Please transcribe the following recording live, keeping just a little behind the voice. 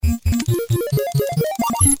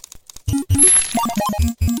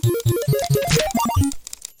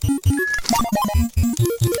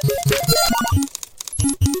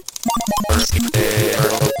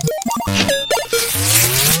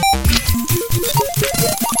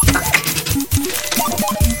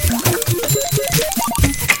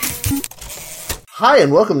Hi,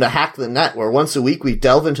 and welcome to Hack the Net, where once a week we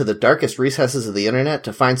delve into the darkest recesses of the internet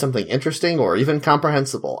to find something interesting or even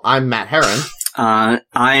comprehensible. I'm Matt Herron.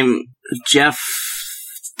 I'm Jeff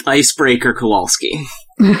Icebreaker Kowalski.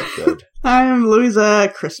 Good. I'm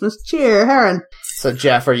Louisa Christmas Cheer Herron. So,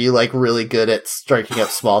 Jeff, are you, really good at striking up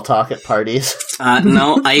small talk at parties?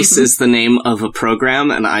 No, ICE is the name of a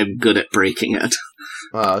program, and I'm good at breaking it.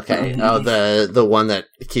 Oh, okay. Oh, the one that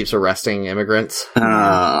keeps arresting immigrants?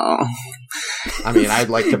 Oh. I mean, I'd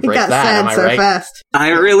like to break got that, sad am I so right? fast.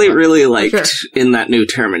 I really liked in that new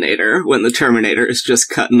Terminator, when the Terminator is just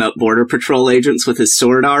cutting up Border Patrol agents with his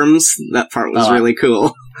sword arms. That part was really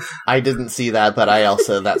cool. I didn't see that, but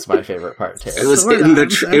that's my favorite part too. It was in the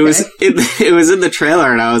it was in the trailer,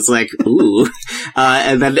 and I was like, "Ooh!"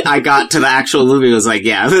 And then I got to the actual movie, and was like,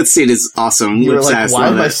 "Yeah, that scene is awesome." You were like, "Why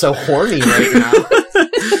am I so horny right now?"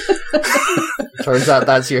 Turns out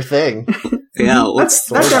that's your thing. Yeah,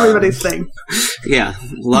 that's everybody's thing. Yeah,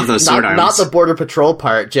 love those sword arms. Not the Border Patrol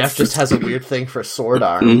part. Jeff just has a weird thing for sword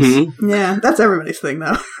arms. Mm-hmm. Yeah, that's everybody's thing,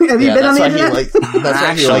 though. Have you been on the internet? That's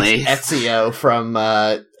why he likes Ezio from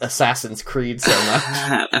Assassin's Creed so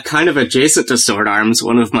much. Kind of adjacent to sword arms,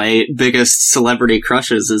 one of my biggest celebrity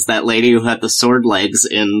crushes is that lady who had the sword legs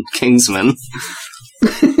in Kingsman.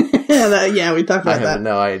 Yeah, we talked about that. I have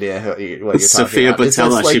no idea what you're talking about. Sophia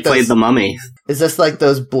Boutella, she played the mummy. Is this like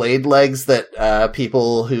those blade legs that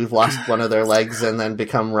people who've lost one of their legs and then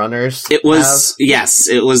become runners It was, have? Yes,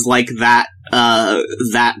 it was like that,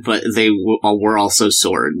 but they were also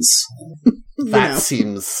swords. That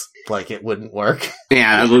seems like it wouldn't work.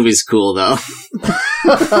 Yeah, that movie's cool, though.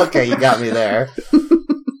 Okay, you got me there.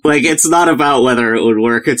 Like, it's not about whether it would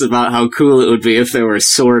work, it's about how cool it would be if there were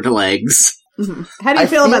sword legs. Mm-hmm. How do you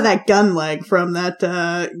feel about that gun leg from that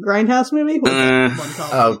Grindhouse movie? What's that one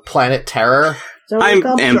called? Oh, Planet Terror? I'm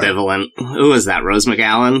ambivalent. Who was that, Rose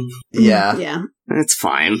McGowan? Yeah. Yeah. It's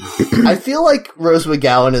fine. I feel like Rose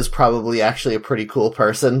McGowan is probably actually a pretty cool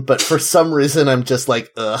person, but for some reason I'm just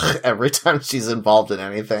like, ugh, every time she's involved in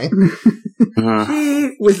anything.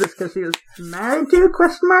 Was this because she was married to,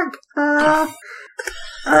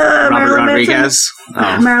 Robert Rodriguez?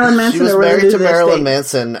 Marilyn Manson. She was married to Marilyn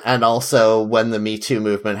Manson, and also when the Me Too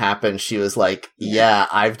movement happened, she was like, yeah,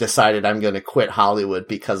 I've decided I'm going to quit Hollywood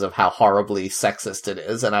because of how horribly sexist it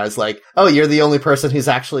is. And I was like, oh, you're the only person who's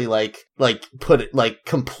actually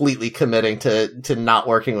completely committing to not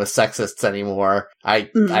working with sexists anymore.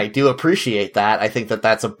 I do appreciate that. I think that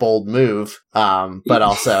that's a bold move. But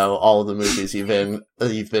also all of the movies you've been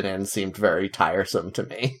in seemed very tiresome to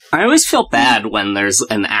me. I always feel bad when there's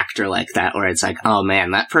an actor like that where it's like, oh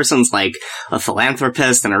man, that person's like a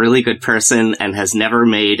philanthropist and a really good person and has never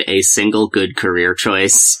made a single good career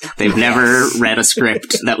choice. They've never read a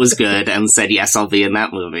script that was good and said, yes, I'll be in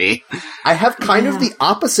that movie. I have kind of the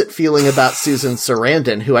opposite feeling about Susan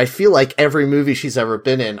Sarandon, who I feel like every movie she's ever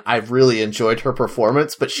been in, I've really enjoyed her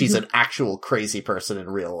performance, but she's an actual crazy person in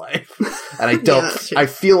real life. And I don't, I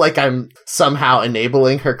feel like I'm somehow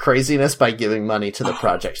enabling her craziness by giving money to the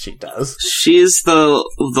project she does. She's the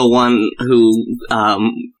one who,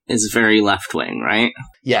 is very left-wing, right?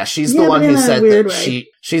 Yeah, she's the one who said that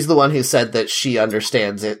she's the one who said that she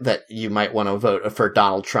understands it, that you might want to vote for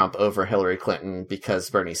Donald Trump over Hillary Clinton because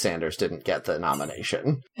Bernie Sanders didn't get the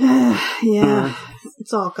nomination. Yeah,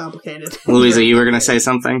 it's all complicated. Louisa, you were going to say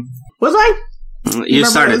something? Was I? You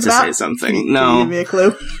started to say something. No. Can you give me a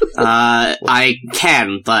clue? I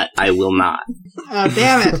can, but I will not. Oh,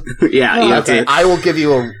 damn it. Yeah. Okay, I will give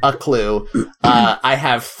you a clue. I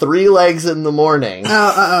have 3 legs in the morning.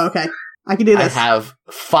 Okay. I can do this. I have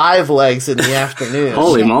 5 legs in the afternoon.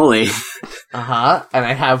 Holy moly. Uh-huh. And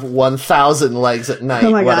I have 1,000 legs at night.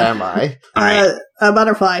 Oh my What God. am I? All right. A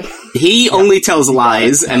butterfly. He only tells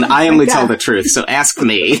lies, and I only tell the truth, so ask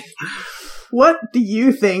me. What do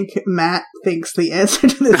you think Matt thinks the answer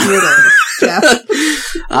to this riddle is,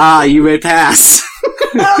 Jeff? You may pass.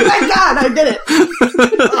 Oh my God, I did it!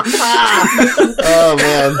 Oh,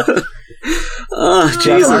 man. Oh,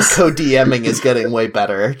 Jeff, our Jesus. co-DMing is getting way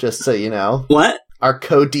better, just so you know. What? Our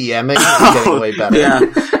co-DMing is getting way better. Yeah,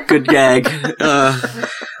 good gag.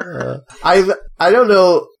 I don't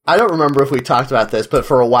know, I don't remember if we talked about this, but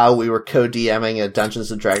for a while we were co-DMing a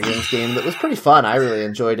Dungeons & Dragons game that was pretty fun. I really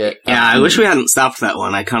enjoyed it. Yeah, I wish we hadn't stopped that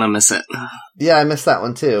one. I kind of miss it. Yeah, I missed that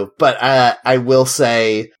one too. But I will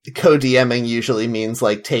say co-DMing usually means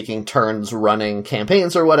like taking turns running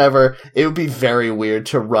campaigns or whatever. It would be very weird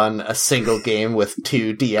to run a single game with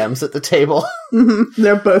 2 DMs at the table. Mm-hmm.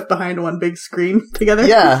 They're both behind one big screen together.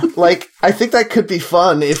 Yeah, like, I think that could be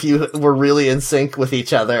fun if you were really in sync with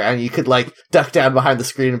each other and you could like duck down behind the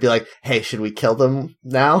screen and be like, hey, should we kill them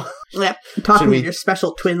now? Yep. Talking in your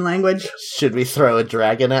special twin language. Should we throw a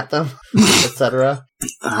dragon at them? Etc.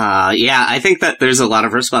 Yeah, I think that there's a lot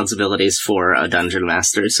of responsibilities for a dungeon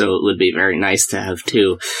master, so it would be very nice to have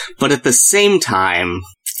 2. But at the same time,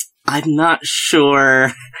 I'm not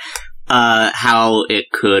sure how it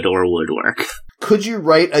could or would work. Could you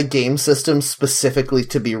write a game system specifically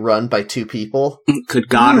to be run by 2 people? Could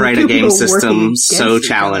God write a game system so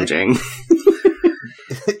challenging?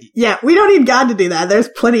 Yeah, we don't need God to do that. There's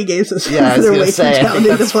plenty of game systems that are way too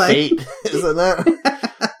challenging to play. Fate, isn't that?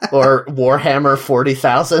 Or Warhammer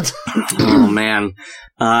 40,000? Oh, man.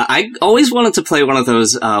 I always wanted to play one of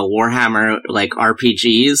those Warhammer, like,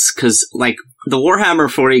 RPGs, because, like, the Warhammer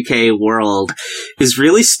 40k world is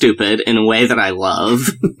really stupid in a way that I love,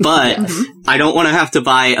 but I don't want to have to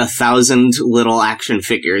buy 1,000 little action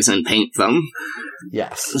figures and paint them.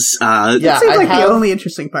 Yes. That seems like the only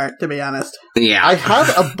interesting part, to be honest. Yeah. I have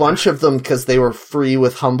a bunch of them because they were free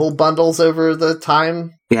with Humble Bundles over the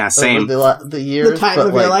time. Yeah, same. Over the years. The time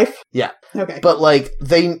of your life? Yeah. Okay. But, like,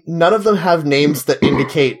 none of them have names that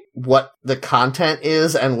indicate what the content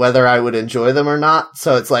is and whether I would enjoy them or not.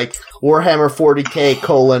 So it's like, Warhammer 40k :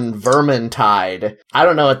 Vermintide. I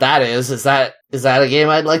don't know what that is. Is that a game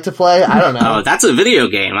I'd like to play? I don't know. Oh, that's a video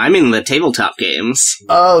game. I mean the tabletop games.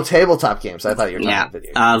 Oh, tabletop games. I thought you were talking about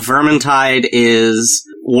video games. Vermintide is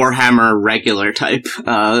Warhammer regular type,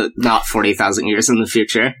 not 40,000 years in the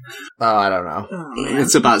future. Oh, I don't know.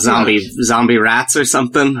 It's about zombie rats or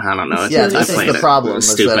something. I don't know. Yeah, this is the problem,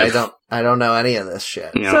 is that I don't know any of this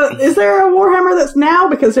shit. Yeah. So, is there a Warhammer that's now?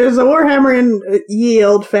 Because there's a Warhammer in ye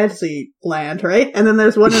old fantasy land, right? And then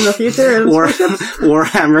there's one in the future.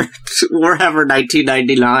 Warhammer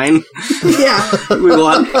 1999. Yeah. We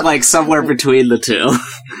want, like, somewhere between the two.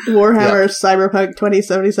 Warhammer Cyberpunk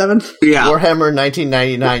 2077. Yeah. Warhammer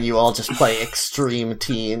 1999, you all just play extreme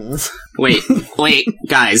teens. Wait,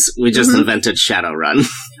 guys, we just invented Shadowrun.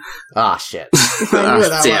 Ah, shit. If I knew what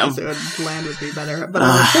that was, land would be better. But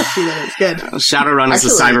I just see that it's good. Shadowrun is a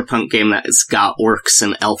cyberpunk game that's got orcs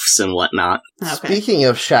and elves and whatnot. Okay. Speaking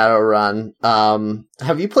of Shadowrun,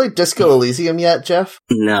 have you played Disco Elysium yet, Jeff?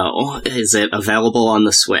 No. Is it available on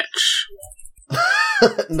the Switch?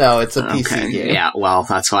 No, it's a PC game. Yeah, well,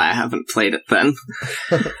 that's why I haven't played it then.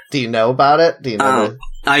 Do you know about it? Do you know?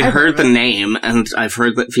 I've heard the name, and I've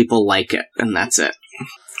heard that people like it, and that's it.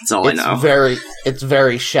 That's all I know. It's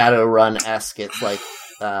very Shadowrun-esque. It's like,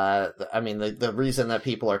 I mean, the reason that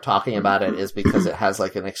people are talking about it is because it has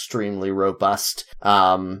like an extremely robust,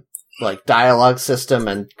 like dialogue system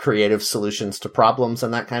and creative solutions to problems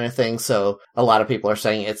and that kind of thing. So a lot of people are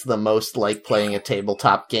saying it's the most like playing a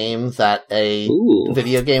tabletop game that a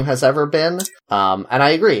video game has ever been. And I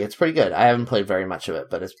agree. It's pretty good. I haven't played very much of it,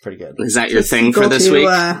 but it's pretty good. Is that your thing for this week?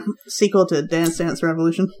 Sequel to Dance Dance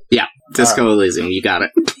Revolution? Yeah. Disco Elysium. You got it.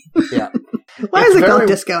 Yeah. Why is it called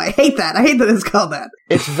Disco? I hate that. I hate that it's called that.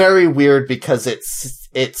 It's very weird because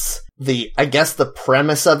it's I guess the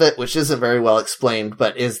premise of it, which isn't very well explained,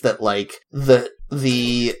 but is that like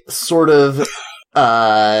the sort of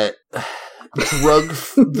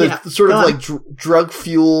drug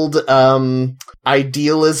fueled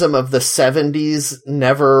idealism of the 70s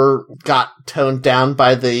never got toned down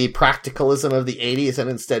by the practicalism of the 80s and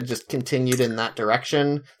instead just continued in that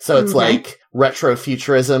direction. So it's like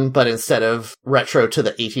retrofuturism, but instead of retro to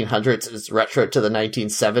the 1800s, it's retro to the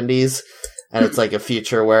 1970s. And it's like a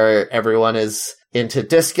future where everyone is into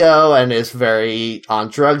disco and is very on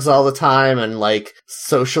drugs all the time, and like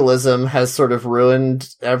socialism has sort of ruined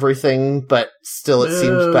everything, but still it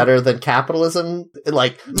seems better than capitalism.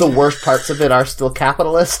 Like the worst parts of it are still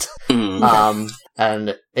capitalist.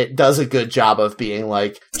 And it does a good job of being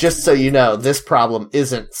like, just so you know, this problem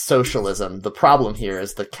isn't socialism. The problem here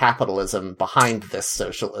is the capitalism behind this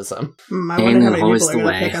socialism. I wonder how many people are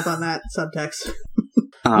going to pick up on that subtext.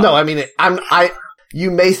 No, I mean, you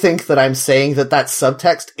may think that I'm saying that that's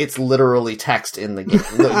subtext. It's literally text in the game.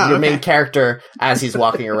 Your main character, as he's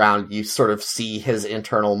walking around, you sort of see his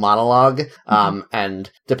internal monologue. And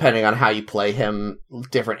depending on how you play him,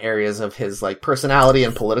 different areas of his like personality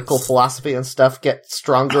and political philosophy and stuff get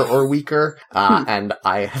stronger or weaker. And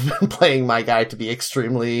I have been playing my guy to be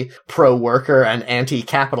extremely pro-worker and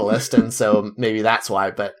anti-capitalist. And so maybe that's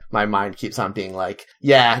why, but my mind keeps on being like,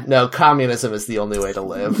 yeah, no, communism is the only way to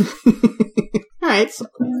live. Alright.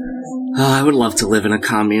 I would love to live in a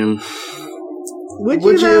commune. Would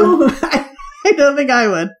you though? I don't think I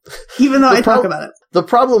would. Even though I talk about it. The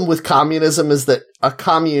problem with communism is that a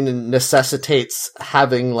commune necessitates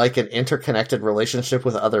having like an interconnected relationship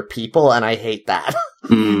with other people, and I hate that.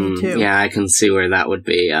 Me too. Yeah, I can see where that would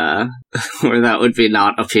be, where that would be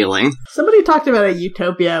not appealing. Somebody talked about a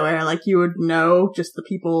utopia where, like, you would know just the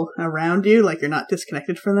people around you, like, you're not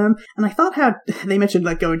disconnected from them. And I thought how, they mentioned,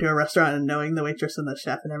 like, going to a restaurant and knowing the waitress and the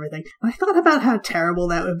chef and everything. And I thought about how terrible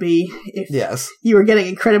that would be if you were getting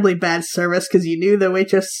incredibly bad service because you knew the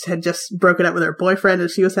waitress had just broken up with her boyfriend and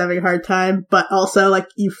she was having a hard time, but also, like,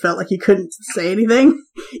 you felt like you couldn't say anything,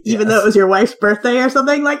 even though it was your wife's birthday or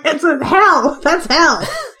something. Like, it's a hell! That's hell!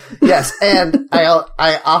 Yes, and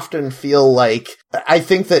I often feel like, I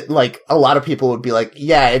think that, like, a lot of people would be like,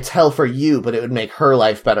 yeah, it's hell for you, but it would make her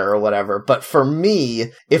life better or whatever. But for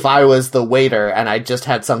me, if I was the waiter and I just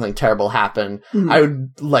had something terrible happen, I would,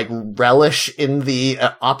 like, relish in the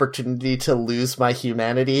opportunity to lose my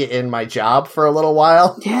humanity in my job for a little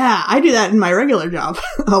while. Yeah, I do that in my regular job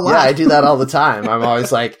a lot. Yeah, I do that all the time. I'm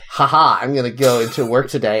always like, haha, I'm going to go into work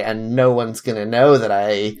today and no one's going to know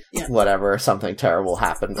that something terrible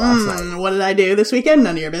happened last night. What did I do this weekend?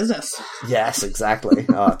 None of your business. Yes, exactly.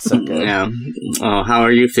 Oh, it's so good. Yeah. Oh, how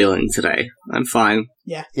are you feeling today? I'm fine.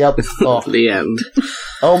 Yeah. Yep. Oh. The end.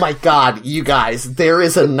 Oh my god, you guys, there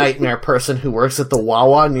is a nightmare person who works at the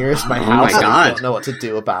Wawa nearest my house. My god. I don't know what to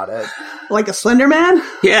do about it. Like a Slender Man?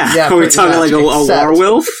 Yeah. Are we talking like a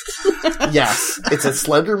werewolf? Yes, it's a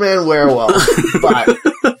Slender Man werewolf, but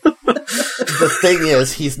the thing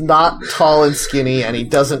is, he's not tall and skinny, and he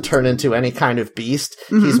doesn't turn into any kind of beast.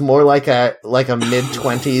 Mm-hmm. He's more like a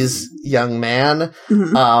mid-20s young man.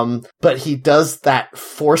 Mm-hmm. But he does that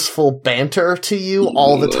forceful banter to you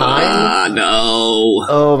all the time. No.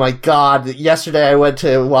 Oh my god. Yesterday I went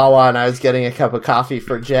to Wawa and I was getting a cup of coffee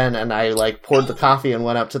for Jen, and I, like, poured the coffee and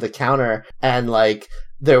went up to the counter, and, like,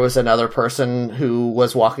 there was another person who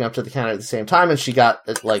was walking up to the counter at the same time, and she got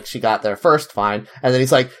there first, fine. And then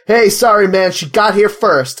he's like, hey, sorry, man, she got here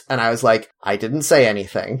first. And I was like, I didn't say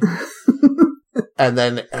anything. And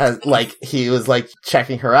then, he was, like,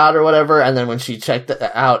 checking her out or whatever, and then when she checked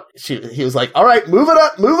out, he was like, all right, move it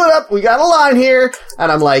up, we got a line here.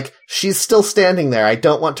 And I'm like, she's still standing there, I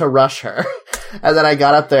don't want to rush her. And then I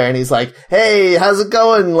got up there, and he's like, hey, how's it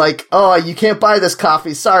going? Like, oh, you can't buy this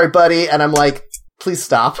coffee, sorry, buddy. And I'm like, please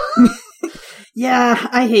stop. Yeah,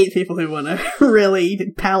 I hate people who want to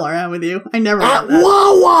really pal around with you. I never want that.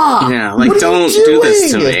 Wawa! Yeah, like, don't do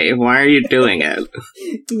this to me. Why are you doing it?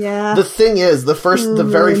 Yeah. The thing is, the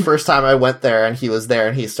very first time I went there and he was there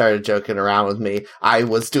and he started joking around with me, I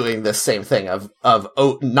was doing this same thing of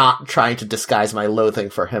not trying to disguise my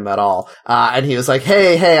loathing for him at all. And he was like,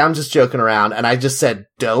 hey, I'm just joking around. And I just said,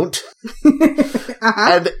 don't.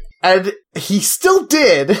 And he still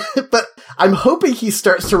did, but I'm hoping he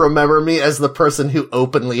starts to remember me as the person who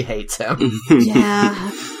openly hates him. Yeah.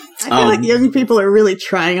 I feel like young people are really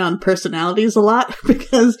trying on personalities a lot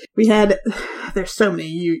because there's so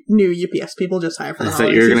many new UPS people just hired for the holiday season. I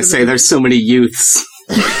thought you were going to say there's so many youths.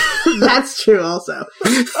 That's true also.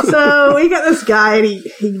 So we got this guy and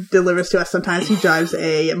he delivers to us sometimes. He drives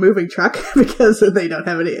a moving truck because they don't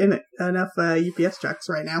have enough UPS trucks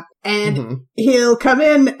right now. And he'll come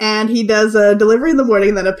in and he does a delivery in the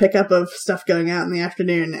morning, then a pickup of stuff going out in the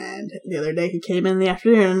afternoon. And the other day he came in the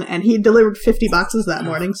afternoon and he delivered 50 boxes that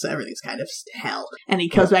morning, so everything's kind of hell. And he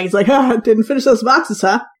comes back, he's like, didn't finish those boxes,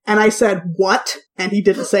 huh? And I said, what? And he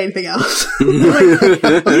didn't say anything else. Like,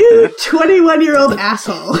 you 21-year-old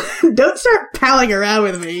asshole. Don't start palling around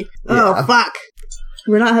with me. Yeah. Oh, fuck.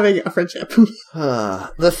 We're not having a friendship.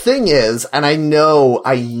 The thing is, and I know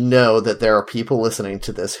that there are people listening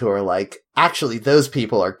to this who are like, actually, those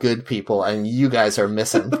people are good people and you guys are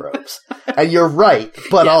misanthropes. And you're right,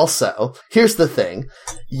 but also, here's the thing.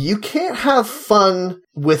 You can't have fun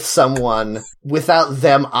with someone without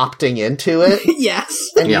them opting into it. Yes.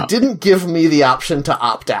 And you didn't give me the option to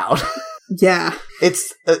opt out. Yeah.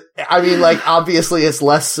 It's, obviously it's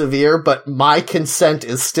less severe, but my consent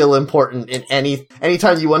is still important in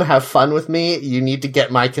anytime you want to have fun with me, you need to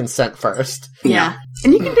get my consent first. Yeah.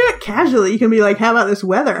 And you can do it casually. You can be like, how about this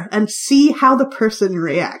weather? And see how the person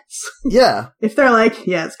reacts. Yeah. If they're like,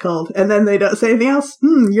 yeah, it's cold, and then they don't say anything else,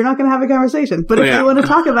 you're not going to have a conversation. But if you want to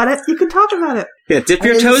talk about it, you can talk about it. Yeah, dip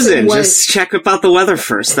your toes in. Just check about the weather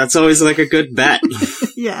first. That's always like a good bet.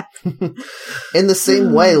 Yeah. In the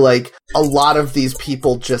same way, like, a lot of these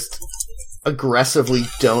people just aggressively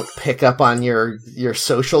don't pick up on your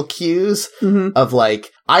social cues of like,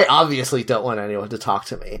 I obviously don't want anyone to talk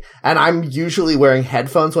to me. And I'm usually wearing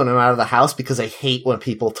headphones when I'm out of the house because I hate when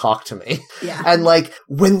people talk to me. Yeah. And like,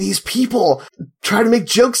 when these people try to make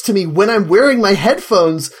jokes to me when I'm wearing my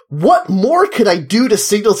headphones, what more could I do to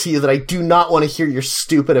signal to you that I do not want to hear your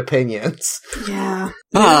stupid opinions? Yeah.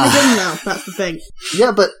 That's the thing.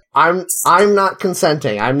 Yeah, but I'm not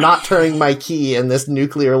consenting. I'm not turning my key in this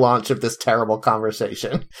nuclear launch of this terrible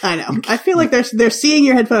conversation. I know. I feel like they're seeing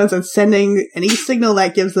your headphones and sending an e-signal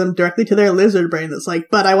that gives them directly to their lizard brain that's like,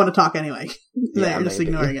 but I want to talk anyway. They're just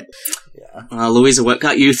ignoring it. Yeah. Louisa, what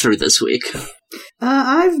got you through this week?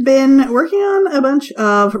 I've been working on a bunch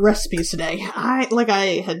of recipes today. Like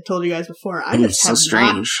I had told you guys before, I just have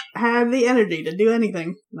not had the energy to do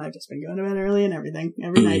anything. I've just been going to bed early and everything,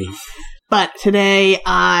 every night. But today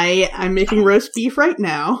I'm making roast beef right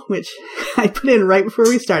now, which I put in right before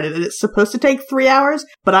we started, and it's supposed to take 3 hours,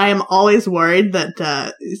 but I am always worried that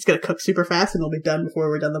it's going to cook super fast and it'll be done before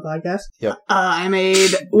we're done the podcast. Yeah. I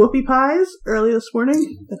made whoopie pies early this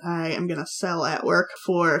morning that I am going to sell at work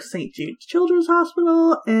for St. Jude's Children's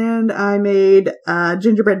Hospital, and I made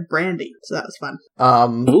gingerbread brandy, so that was fun.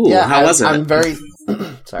 How was it? I'm very...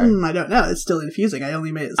 Sorry. I don't know. It's still infusing. I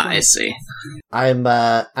only made it this morning. I see.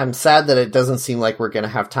 I'm sad that it doesn't seem like we're going to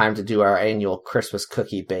have time to do our annual Christmas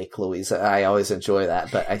cookie bake, Louisa. I always enjoy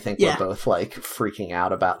that, but I think we're both like freaking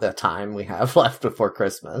out about the time we have left before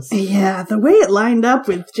Christmas. Yeah, the way it lined up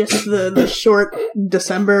with just the short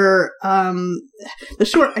December,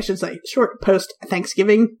 short post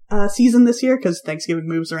Thanksgiving season this year, because Thanksgiving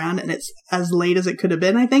moves around and it's as late as it could have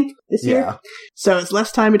been, I think, this year. So it's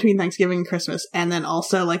less time between Thanksgiving and Christmas, and then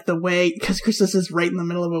also like the way, because Christmas is right in the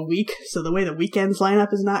middle of a week, so the way the weekends line up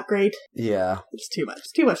is not great. Yeah. It's too much.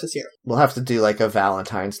 It's too much this year. We'll have to do like a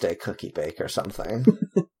Valentine's Day cookie bake or something.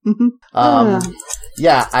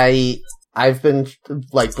 Yeah, I've been,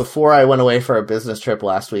 like, before I went away for a business trip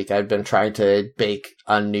last week, I'd been trying to bake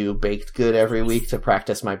a new baked good every week to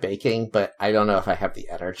practice my baking, but I don't know if I have the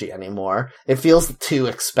energy anymore. It feels too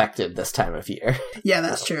expected this time of year. Yeah,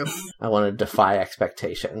 that's true. I want to defy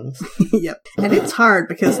expectations. Yep. And it's hard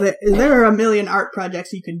because there are a million art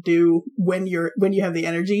projects you can do when you have the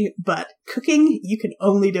energy, but cooking, you can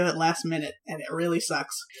only do it last minute, and it really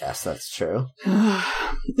sucks. Yes, that's true.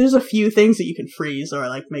 There's a few things that you can freeze or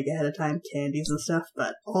like make ahead of time, candies and stuff,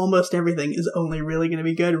 but almost everything is only really going to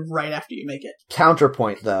be good right after you make it. Counterpoint,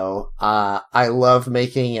 though, I love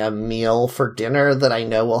making a meal for dinner that I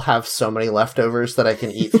know will have so many leftovers that I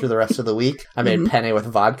can eat through the rest of the week. I made penne with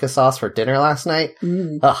vodka sauce for dinner last night.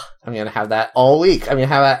 Ugh, I'm going to have that all week. I'm going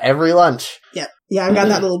to have that every lunch. Yep. Yeah, I've got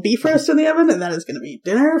that little beef roast in the oven, and that is going to be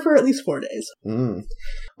dinner for at least 4 days.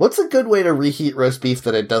 What's a good way to reheat roast beef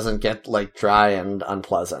that it doesn't get, like, dry and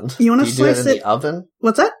unpleasant? You want to slice it in the oven?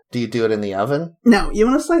 What's that? Do you do it in the oven? No, you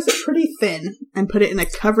want to slice it pretty thin and put it in a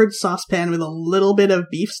covered saucepan with a little bit of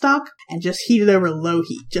beef stock and just heat it over low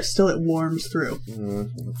heat, just till it warms through.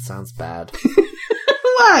 That sounds bad.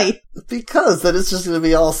 Why? Because then it's just going to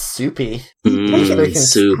be all soupy.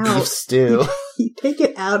 Soup. Beef stew. You take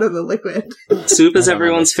it out of the liquid. Soup is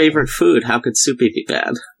everyone's favorite food. How could soupy be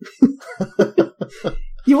bad?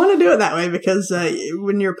 You want to do it that way because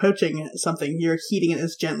when you're poaching something, you're heating it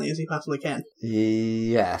as gently as you possibly can.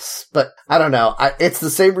 Yes, but I don't know. It's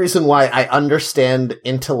the same reason why I understand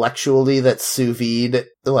intellectually that sous vide,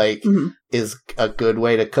 is a good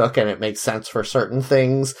way to cook and it makes sense for certain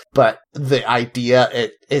things. But the idea,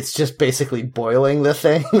 it's just basically boiling the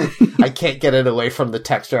thing. I can't get it away from the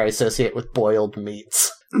texture I associate with boiled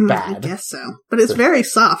meats. Bad. I guess so. But it's very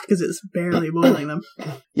soft because it's barely boiling them.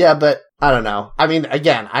 Yeah, but I don't know. I mean,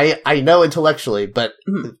 again, I know intellectually, but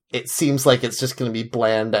it seems like it's just going to be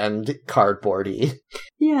bland and cardboardy.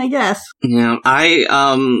 Yeah, I guess. Yeah,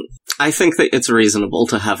 I think that it's reasonable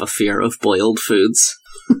to have a fear of boiled foods.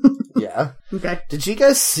 Yeah. Okay. Did you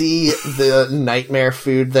guys see the nightmare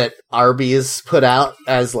food that Arby's put out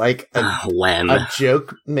as like a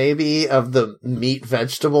joke, maybe, of the meat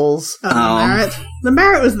vegetables? Oh, the Merit. The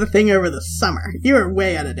Merit was the thing over the summer. You were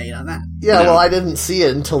way out of date on that. Yeah, well, I didn't see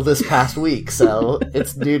it until this past week, so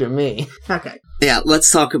it's new to me. Okay. Yeah, let's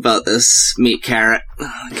talk about this meat carrot.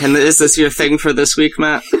 Is this your thing for this week,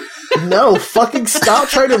 Matt? No, fucking stop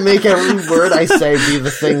trying to make every word I say be the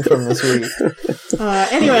thing from this week.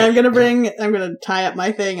 Anyway, I'm gonna tie up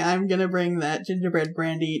my thing. I'm gonna bring that gingerbread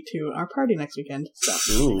brandy to our party next weekend.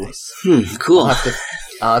 So, ooh. Nice. Cool.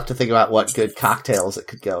 I'll have to think about what good cocktails it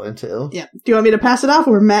could go into. Yeah. Do you want me to pass it off,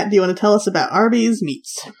 or Matt, do you want to tell us about Arby's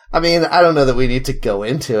meats? I mean, I don't know that we need to go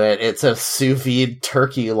into it. It's a sous vide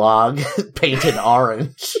turkey log painted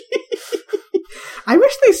orange. I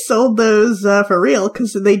wish they sold those for real,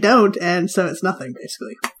 because they don't, and so it's nothing,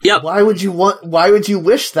 basically. Yep. Why would you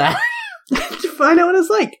wish that? To find out what it's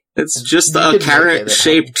like. It's just You a could make it at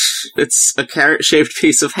carrot-shaped... It's a carrot-shaped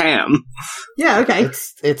piece of ham. Yeah, okay.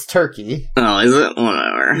 It's turkey. Oh, is it?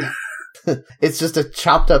 Whatever. It's just a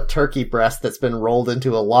chopped up turkey breast that's been rolled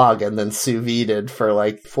into a log and then sous vide'd for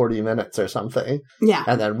like 40 minutes or something. Yeah.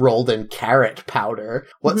 And then rolled in carrot powder.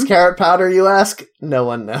 What's carrot powder, you ask? No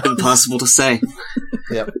one knows. Impossible to say.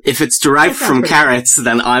 Yep. If it's derived That sounds from pretty carrots,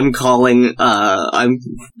 then I'm calling I'm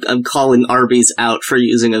calling Arby's out for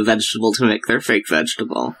using a vegetable to make their fake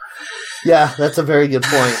vegetable. Yeah, that's a very good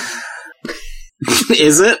point.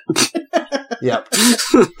 Is it? Yep.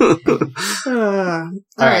 All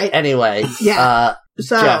All right. right. Anyway. Yeah.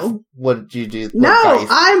 So. Jeff, what did you do? No,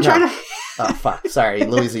 I'm trying to. Oh, fuck. Sorry.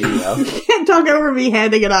 Louisa, you go. You can't talk over me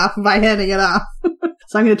handing it off by handing it off.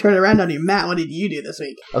 So I'm going to turn it around on you. Matt, what did you do this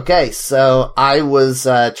week? Okay, so I was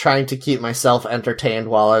trying to keep myself entertained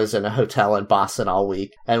while I was in a hotel in Boston all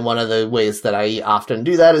week. And one of the ways that I often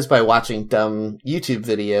do that is by watching dumb YouTube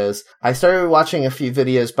videos. I started watching a few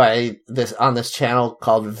videos on this channel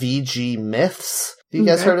called VG Myths. Have you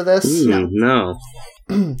guys heard of this? No.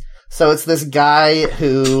 So it's this guy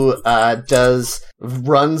who does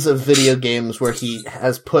runs of video games where he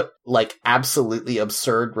has put like absolutely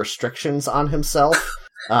absurd restrictions on himself.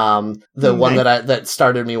 The one that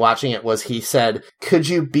started me watching it was he said, could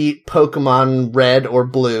you beat Pokemon Red or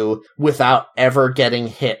Blue without ever getting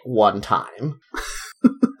hit one time?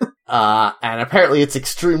 And apparently it's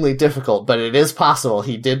extremely difficult, but it is possible.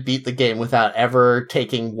 He did beat the game without ever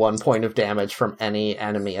taking 1 point of damage from any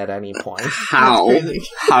enemy at any point. How? That's crazy.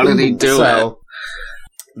 How did he do it?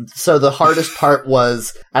 So the hardest part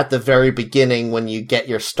was at the very beginning when you get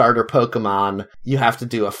your starter Pokemon, you have to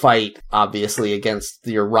do a fight, obviously, against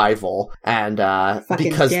your rival. And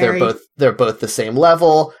because Gary. they're both the same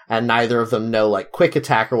level, and neither of them know like quick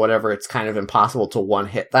attack or whatever, it's kind of impossible to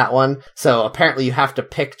one-hit that one. So apparently you have to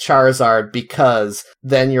pick Charizard because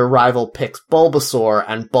then your rival picks Bulbasaur,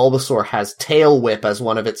 and Bulbasaur has Tail Whip as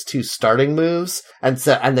one of its 2 starting moves. And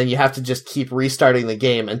then you have to just keep restarting the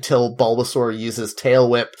game until Bulbasaur uses Tail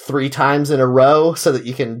Whip 3 times in a row so that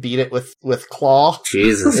you can beat it with Claw.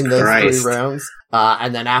 Jesus in those Christ. 3 rounds.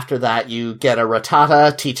 And then after that, you get a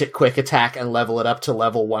Rattata, teach it quick attack, and level it up to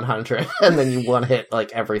level 100. And then you one-hit,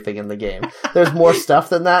 like, everything in the game. There's more stuff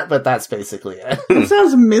than that, but that's basically it. That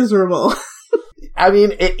sounds miserable. I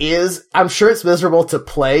mean, it is. I'm sure it's miserable to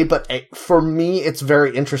play, but for me, it's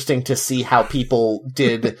very interesting to see how people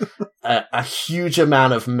did a huge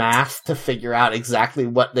amount of math to figure out exactly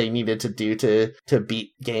what they needed to do to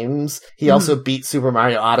beat games. He also beat Super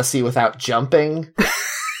Mario Odyssey without jumping.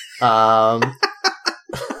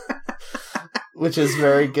 Which is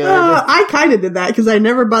very good. I kind of did that because I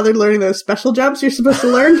never bothered learning those special jumps you're supposed to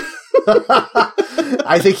learn.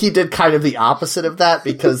 I think he did kind of the opposite of that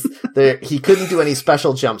because he couldn't do any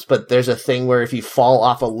special jumps, but there's a thing where if you fall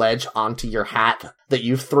off a ledge onto your hat that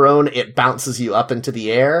you've thrown, it bounces you up into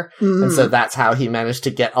the air. And so that's how he managed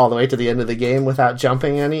to get all the way to the end of the game without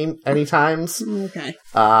jumping any times. Okay.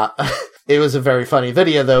 It was a very funny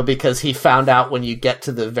video, though, because he found out when you get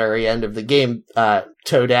to the very end of the game,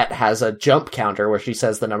 Toadette has a jump counter where she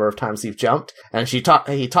says the number of times you've jumped, and he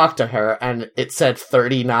talked to her, and it said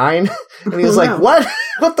 39, and he was like, what?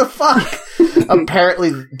 What the fuck?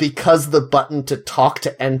 Apparently, because the button to talk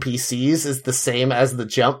to NPCs is the same as the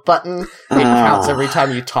jump button, it counts every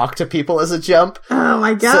time you talk to people as a jump. Oh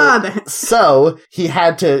my god. So he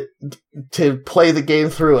had to play the game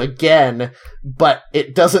through again, but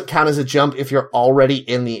it doesn't count as a jump if you're already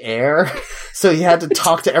in the air. So he had to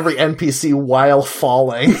talk to every NPC while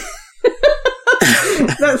falling.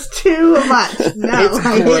 That's too much. No, It's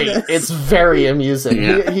I hate great. this. It's very amusing.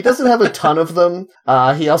 Yeah. He doesn't have a ton of them.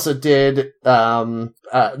 He also did,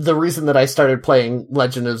 the reason that I started playing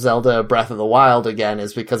Legend of Zelda Breath of the Wild again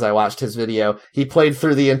is because I watched his video. He played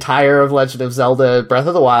through the entire of Legend of Zelda Breath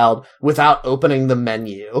of the Wild without opening the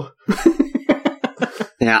menu.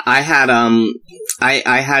 Yeah, I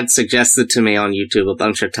had suggested to me on YouTube a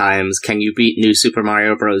bunch of times, can you beat New Super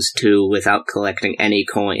Mario Bros. 2 without collecting any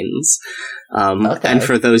coins? Okay. And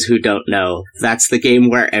for those who don't know, that's the game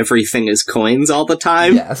where everything is coins all the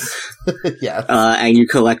time. Yes. Yes. And you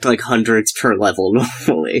collect like hundreds per level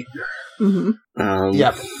normally. Mm-hmm.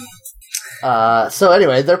 Yep. So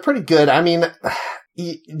anyway, they're pretty good. I mean,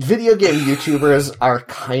 video game YouTubers are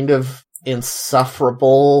kind of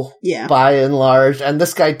insufferable by and large, and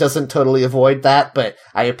this guy doesn't totally avoid that, but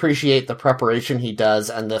I appreciate the preparation he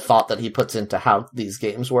does and the thought that he puts into how these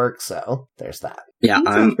games work, so there's that. Yeah,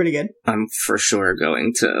 That sounds pretty good. I'm for sure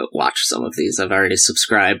going to watch some of these. I've already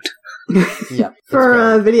subscribed. Yeah.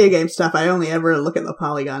 For video game stuff, I only ever look at the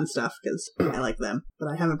Polygon stuff because I like them, but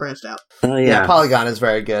I haven't branched out. Oh Yeah, Polygon is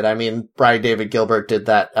very good. I mean, Brian David Gilbert did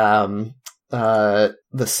that The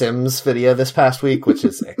Sims video this past week, which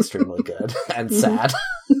is extremely good and sad.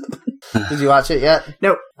 Did you watch it yet?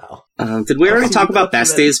 Nope. Oh. Did we already talk about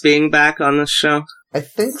Besties being back on this show? I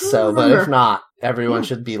think so, but if not, everyone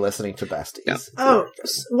should be listening to Besties. Yeah. Oh,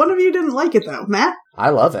 one of you didn't like it though, Matt? I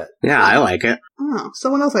love it. Yeah, I like it. Oh,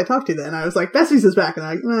 someone else I talked to then. I was like, Besties is back, and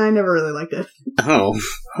I'm like, I never really liked it. Oh,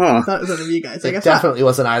 huh. I thought it was one of you guys. I It guess definitely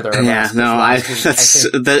wasn't either of Yeah, us. no,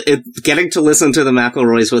 getting to listen to the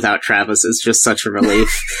McElroys without Travis is just such a relief.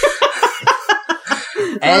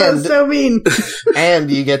 And so mean.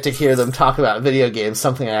 and you get to hear them talk about video games,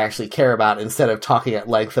 something I actually care about, instead of talking at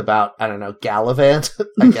length about, I don't know, Gallivant.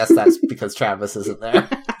 I guess that's because Travis isn't there.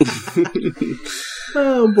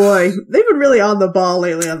 Oh boy, they've been really on the ball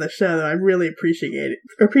lately on the show, though. I'm really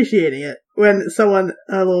appreciating it. When someone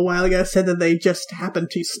a little while ago said that they just happen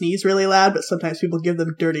to sneeze really loud, but sometimes people give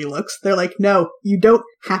them dirty looks, they're like, no, you don't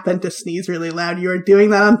happen to sneeze really loud. You are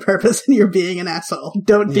doing that on purpose, and you're being an asshole.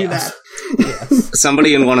 Don't do that. Yes.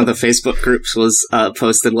 Somebody in one of the Facebook groups was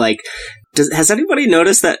posted like, has anybody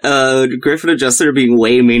noticed that Griffin and Justin are being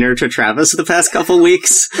way meaner to Travis the past couple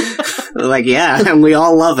weeks? Like, yeah, and we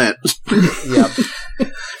all love it. Yep.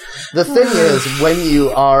 The thing is, when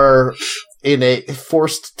you are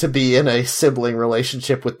forced to be in a sibling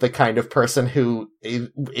relationship with the kind of person who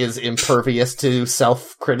is impervious to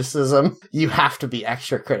self-criticism, you have to be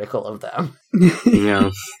extra critical of them.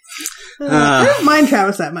 Yeah. I don't mind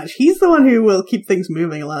Travis that much. He's the one who will keep things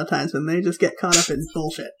moving a lot of times when they just get caught up in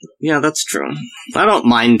bullshit. Yeah, that's true. I don't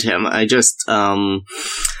mind him. I just,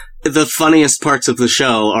 the funniest parts of the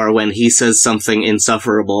show are when he says something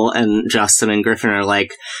insufferable and Justin and Griffin are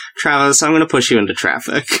like, Travis, I'm going to push you into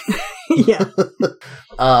traffic. Yeah.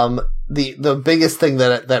 The biggest thing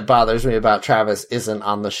that bothers me about Travis isn't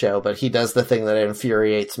on the show, but he does the thing that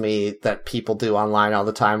infuriates me that people do online all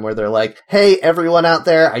the time, where they're like, hey, everyone out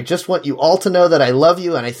there, I just want you all to know that I love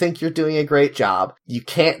you and I think you're doing a great job. You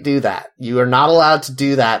can't do that. You are not allowed to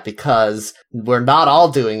do that because we're not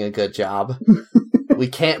all doing a good job. We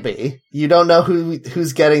can't be. You don't know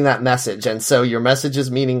who's getting that message, and so your message is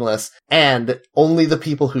meaningless, and only the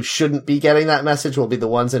people who shouldn't be getting that message will be the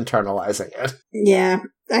ones internalizing it. Yeah,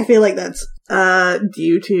 I feel like that's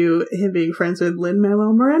due to him being friends with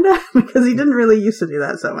Lin-Manuel Miranda, because he didn't really used to do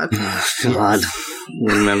that so much. Oh, God.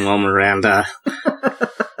 Lin-Manuel Miranda.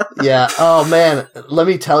 Yeah. Oh, man. Let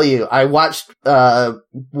me tell you, I watched,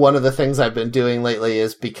 one of the things I've been doing lately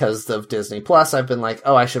is because of Disney Plus, I've been like,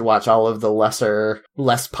 oh, I should watch all of the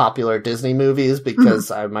less popular Disney movies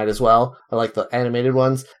because I might as well. I like the animated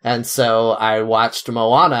ones. And so I watched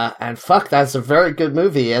Moana, and fuck, that's a very good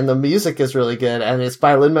movie, and the music is really good, and it's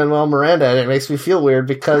by Lin-Manuel Miranda, and it makes me feel weird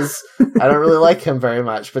because I don't really like him very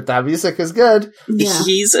much, but that music is good. Yeah.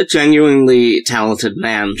 He's a genuinely talented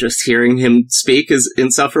man. Just hearing him speak is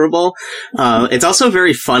insufferable. It's also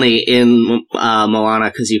very funny in Moana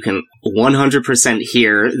because you can 100%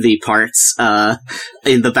 hear the parts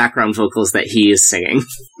in the background vocals that he is singing.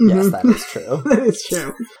 Yes, that is true. That is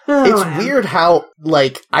true. Oh, It's man. weird how,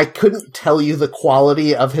 like, I couldn't tell you the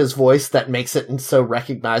quality of his voice that makes it so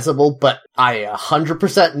recognizable, but I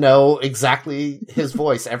 100% know exactly his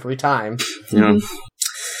voice every time. You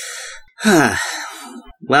know.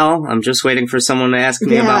 Well, I'm just waiting for someone to ask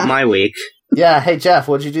me about my week. Yeah, hey Jeff,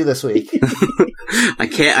 what'd you do this week?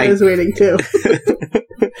 I was waiting too.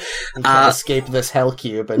 You can't escape this hell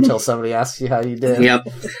cube until somebody asks you how you did. Yep.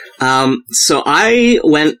 So I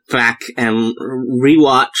went back and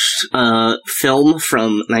rewatched a film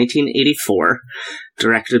from 1984,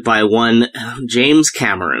 directed by one James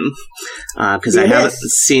Cameron, because I haven't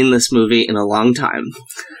seen this movie in a long time.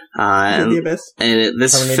 And this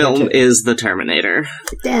Terminator film 2. is The Terminator.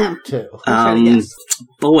 Damn. Too.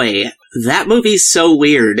 Boy, that movie's so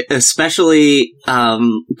weird, especially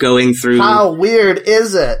going through. How weird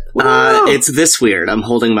is it? It's this weird. I'm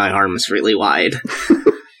holding my arms really wide.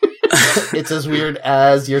 It's as weird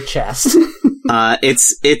as your chest.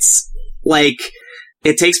 It's like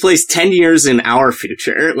it takes place 10 years in our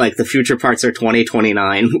future. Like the future parts are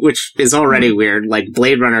 2029, which is already weird. Like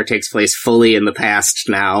Blade Runner takes place fully in the past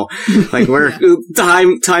now. Like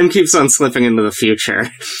time keeps on slipping into the future.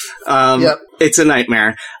 Yep. It's a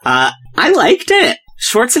nightmare. I liked it.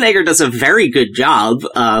 Schwarzenegger does a very good job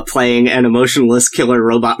playing an emotionless killer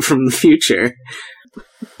robot from the future.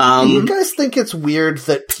 Do you guys think it's weird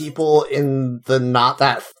that people in the not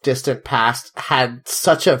that distant past had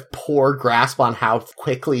such a poor grasp on how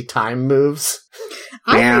quickly time moves?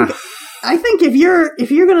 I think if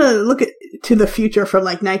you're gonna look at to the future from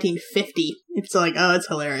like 1950, it's like, oh, it's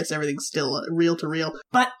hilarious. Everything's still reel to reel.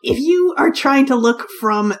 But if you are trying to look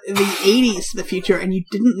from the 80s to the future and you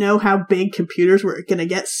didn't know how big computers were going to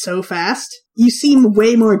get so fast, you seem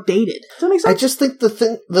way more dated. Does that make sense? I just think the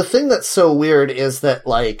thing that's so weird is that,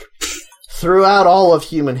 like, throughout all of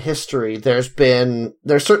human history, there's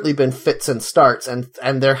certainly been fits and starts, and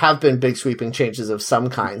there have been big sweeping changes of some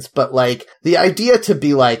kinds, but, like, the idea to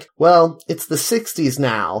be like, well, it's the 60s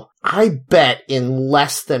now, I bet in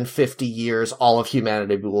less than 50 years, all of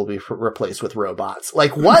humanity will be replaced with robots.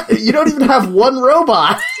 Like, what? You don't even have one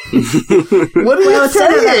robot! What are you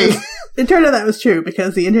saying? It turned out that was true,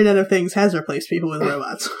 because the Internet of Things has replaced people with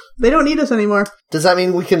robots. They don't need us anymore. Does that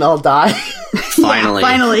mean we can all die? Finally. Yeah,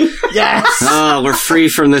 finally. Yes! Oh, we're free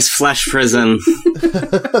from this flesh prison.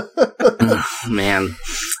 Oh, man.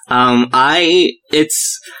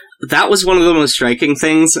 That was one of the most striking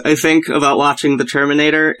things, I think, about watching The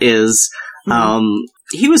Terminator is,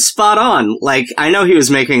 he was spot on. Like, I know he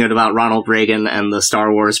was making it about Ronald Reagan and the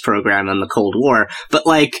Star Wars program and the Cold War, but,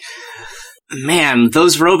 like, man,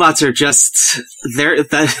 those robots are just,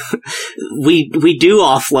 we do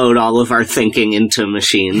offload all of our thinking into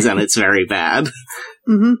machines, and it's very bad.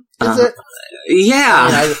 Mm-hmm. Is it?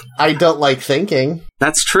 Yeah. I don't like thinking.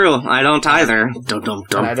 That's true. I don't either. And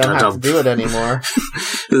I don't have to do it anymore.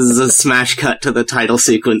 This is a smash cut to the title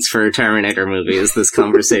sequence for a Terminator movie, is this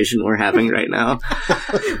conversation we're having right now.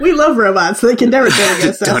 We love robots. They can never go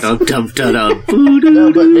against us. No,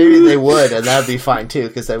 but maybe they would, and that'd be fine too,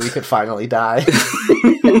 because then we could finally die.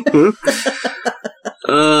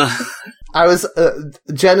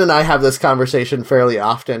 Jen and I have this conversation fairly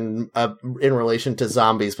often in relation to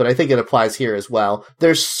zombies, but I think it applies here as well.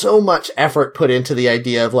 There's so much effort put into the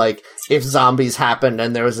idea of, like, if zombies happened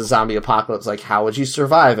and there was a zombie apocalypse, like, how would you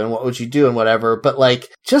survive and what would you do and whatever, but, like,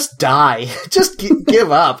 just die. Just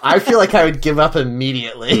give up. I feel like I would give up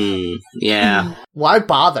immediately. Yeah. Why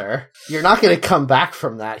bother? You're not going to come back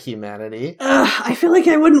from that, humanity. I feel like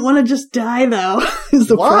I wouldn't want to just die, though, is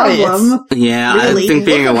the Why? problem. Yeah, Really? I think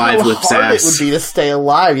being alive whips How hard ass. it would be to stay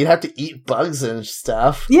alive. You'd have to eat bugs and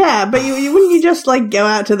stuff. Yeah, but wouldn't you just, like, go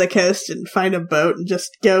out to the coast and find a boat and just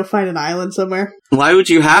go find an island somewhere? Why would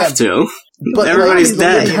you have to? But Everybody's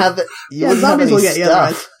dead. You wouldn't have zombies any will get you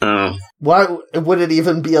stuff. Oh. Why would it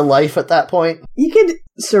even be a life at that point? You could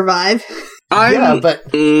survive. Yeah, but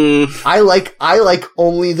Mm, I like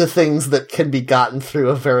only the things that can be gotten through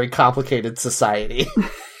a very complicated society.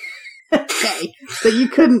 Okay. So you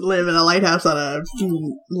couldn't live in a lighthouse on a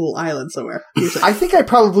little island somewhere. I think I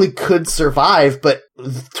probably could survive, but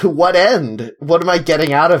to what end? What am I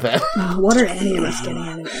getting out of it? What are any of us getting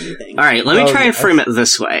out of anything? all right, let me try and yes. frame it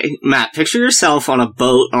this way. Matt, picture yourself on a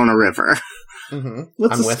boat on a river. Mm-hmm.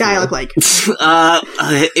 What's I'm the with sky you. look like?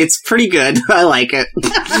 It's pretty good. I like it.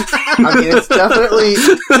 I mean, it's definitely...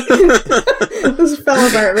 This fell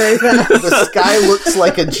apart very fast. The sky looks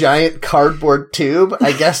like a giant cardboard tube.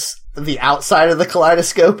 I guess the outside of the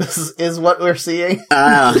kaleidoscope is what we're seeing. Which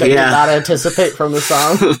I did Yeah. not anticipate from the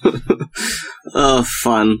song. Oh,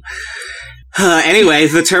 fun. Anyway,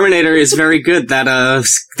 the Terminator is very good.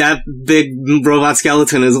 That big robot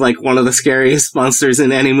skeleton is like one of the scariest monsters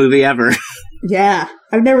in any movie ever. Yeah.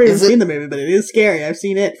 I've never even Is it- seen the movie, but it is scary. I've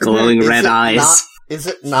seen it. Glowing Is red it eyes. Is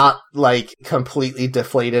it not, like, completely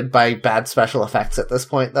deflated by bad special effects at this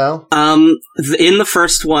point, though? In the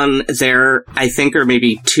first one, there, I think, are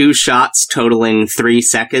maybe 2 shots totaling 3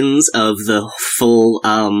 seconds of the full,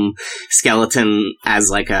 skeleton as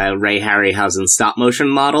like a Ray Harryhausen stop motion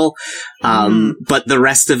model. But the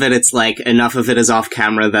rest of it, it's like, enough of it is off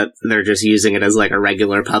camera that they're just using it as like a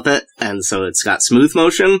regular puppet, and so it's got smooth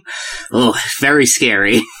motion. Oh, very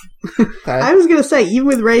scary. Okay. I was gonna say, even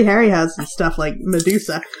with Ray Harryhausen stuff like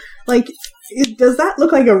Medusa, like, does that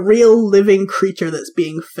look like a real living creature that's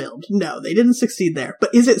being filmed? No, they didn't succeed there.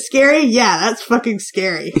 But is it scary? Yeah, that's fucking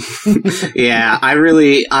scary. Yeah,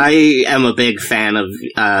 I am a big fan of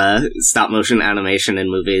stop motion animation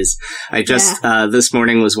in movies. I just this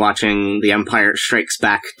morning was watching The Empire Strikes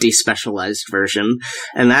Back despecialized version,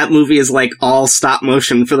 and that movie is like all stop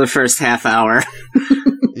motion for the first half hour.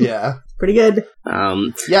 Yeah. Pretty good.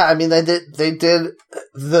 Yeah, I mean, they did,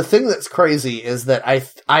 the thing that's crazy is that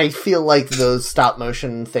I feel like those stop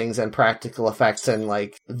motion things and practical effects and,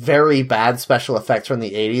 like, very bad special effects from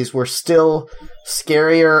the 80s were still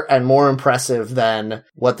scarier and more impressive than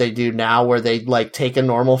what they do now, where they, like, take a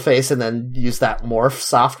normal face and then use that morph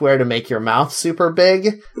software to make your mouth super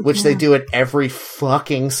big, which they do in every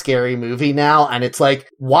fucking scary movie now, and it's like,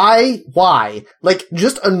 why? Like,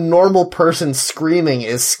 just a normal person screaming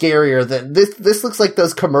is scarier than this looks like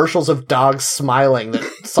those commercials of dogs smiling that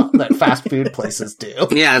that fast food places do.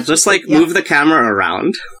 Yeah, just like move the camera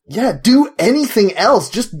around. Yeah, do anything else.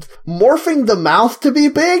 Just morphing the mouth to be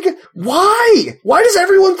big? Why? Why does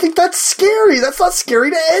everyone think that's scary? That's not scary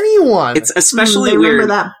to anyone. It's especially remember weird.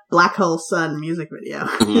 that Black Hole Sun music video.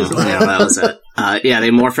 Yeah, that was it. Yeah, they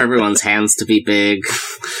morph everyone's hands to be big.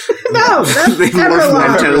 No, that's They morph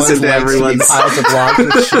everyone. Mentos into legs to be everyone's. piles of logs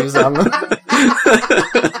with shoes on them.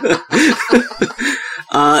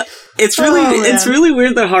 It's man. really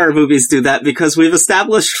weird that horror movies do that, because we've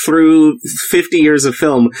established through 50 years of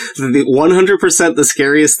film that the 100% the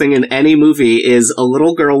scariest thing in any movie is a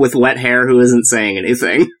little girl with wet hair who isn't saying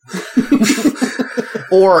anything.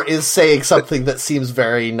 Or is saying something that seems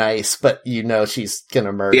very nice, but you know she's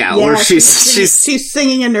gonna murder. Yeah, Yeah, or she's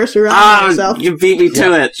singing a nursery rhyme to herself. you beat me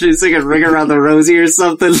to it. She's singing Ring Around the Rosie or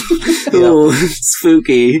something. Ooh,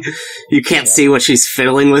 spooky. You can't see what she's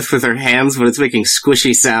fiddling with her hands, but it's making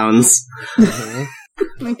squishy sounds.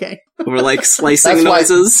 Okay. Or like slicing That's why-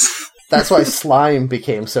 noises. That's why slime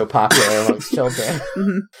became so popular amongst children.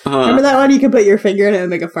 Remember that one? You could put your finger in it and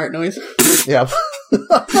make a fart noise. Yep.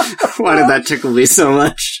 Why did that tickle me so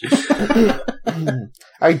much?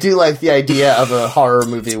 I do like the idea of a horror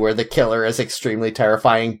movie where the killer is extremely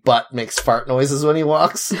terrifying but makes fart noises when he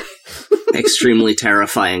walks. Extremely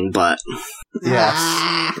terrifying, but... Yes.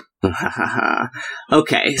 Ah.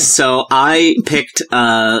 Okay, so I picked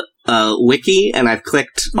a wiki, and I've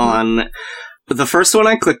clicked on... The first one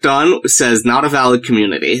I clicked on says not a valid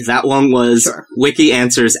community. That one was Wiki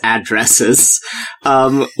Answers Addresses,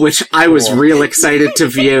 which I was Cool. real excited to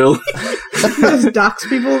view. There's dox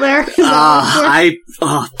people there. Is that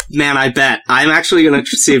I bet. I'm actually going to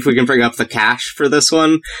see if we can bring up the cache for this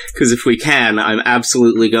one, because if we can, I'm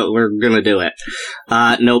absolutely we're going to do it.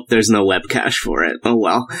 Nope, there's no web cache for it. Oh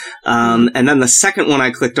well. And then the second one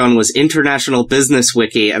I clicked on was International Business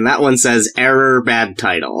Wiki, and that one says error bad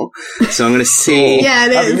title. So I'm going to see. Yeah,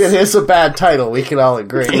 it I mean, is. it is a bad title. We can all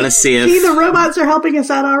agree. I'm going to see See, if the robots are helping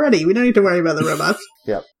us out already. We don't need to worry about the robots.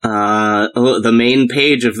 the main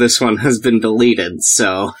page of this one has been deleted,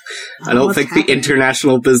 so I don't what's think happening? the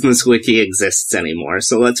International Business Wiki exists anymore.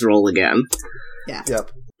 So let's roll again. Yeah.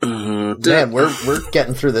 Yep. Uh, Man, we're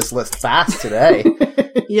getting through this list fast today.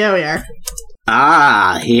 Yeah, we are.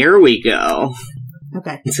 Here we go.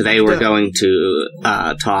 Okay. Today we're going to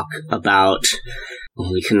talk about,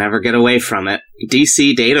 we can never get away from it,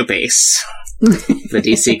 DC Database. The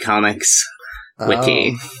DC Comics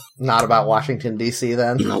Wiki. Oh, not about Washington, D.C.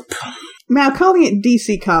 then? Nope. Now, calling it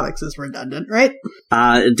DC Comics is redundant, right?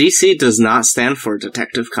 DC does not stand for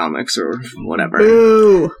Detective Comics or whatever.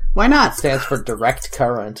 Boo. Why not? Stands for Direct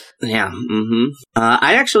Current. Yeah,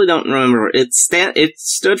 I actually don't remember. It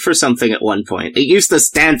stood for something at one point. It used to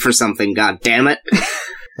stand for something, god damn it.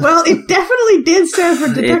 Well, it definitely did stand for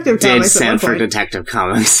Detective It did Comics. stand for Detective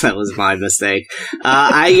Comics. That was my mistake.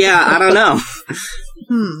 I don't know.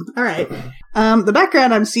 All right. The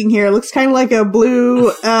background I'm seeing here looks kind of like a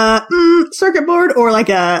blue circuit board or like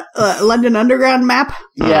a London Underground map.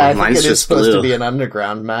 Yeah, I think mine's it is just supposed blue. to be an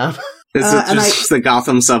underground map. Is it and just the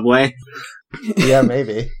Gotham subway? Yeah,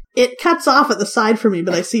 maybe. It cuts off at the side for me,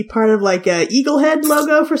 but I see part of like a Eagle Head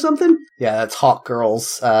logo for something. Yeah, that's Hawk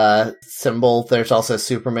Girl's symbol. There's also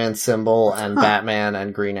Superman's symbol and Batman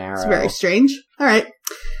and Green Arrow. It's very strange. All right.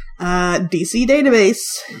 DC Database.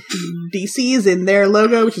 DC is in their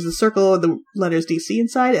logo, which is a circle with the letters DC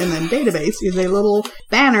inside, and then Database is a little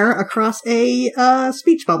banner across a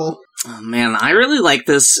speech bubble. Oh man, I really like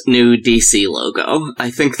this new DC logo. I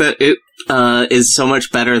think that it is so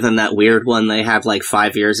much better than that weird one they had like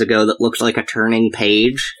 5 years ago that looked like a turning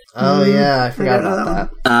page. Oh yeah, I forgot I don't about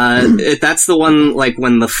know that. That's the one, like,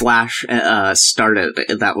 when the Flash started,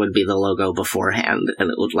 that would be the logo beforehand, and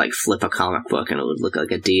it would, like, flip a comic book, and it would look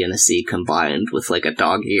like a D and a C combined with, like, a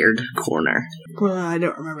dog-eared corner. Well, I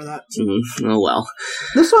don't remember that. Oh, well.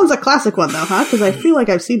 This one's a classic one, though, huh? Because I feel like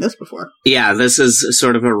I've seen this before. Yeah, this is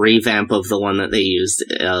sort of a revamp of the one that they used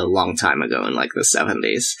a long time ago in, like, the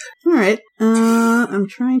 70s. All right. I'm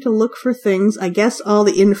trying to look for things. I guess all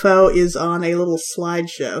the info is on a little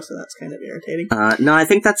slideshow, so that's kind of irritating. No, I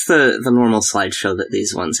think that's the normal slideshow that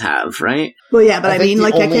these ones have, right? Well, yeah, but I think mean, the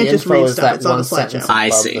like, I only can't just info read is stuff. that It's on one the sentence slideshow. I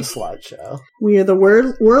above see. the slideshow. We are the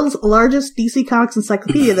world's largest DC Comics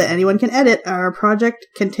encyclopedia that anyone can edit. Our project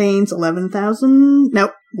contains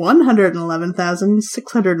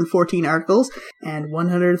 111,614 articles and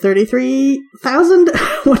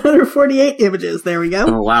 133,148 images. There we go.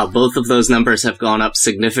 Oh, wow, both of those numbers have gone up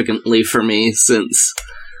significantly for me since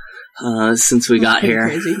we got Pretty here.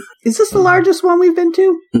 crazy. Is this the largest one we've been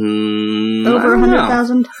to? Over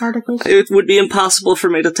 100,000 articles? It would be impossible for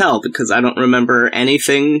me to tell because I don't remember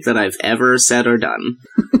anything that I've ever said or done.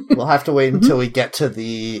 We'll have to wait until we get to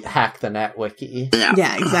the Hack the Net wiki.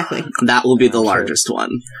 Yeah, exactly. That will be the largest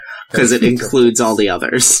one because it includes all the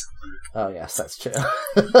others. Oh, yes, that's true.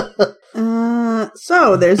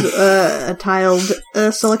 So there's a tiled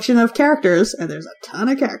selection of characters, and there's a ton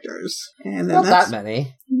of characters. And then Not that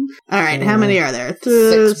many. All right, how many are there?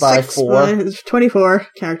 6 by 4. 24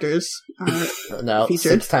 characters are No,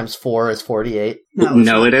 featured. 6 times 4 is 48.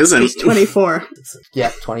 No, it isn't. It's 24.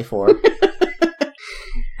 Yeah, 24.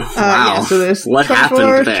 Wow. Yeah, so there's What 24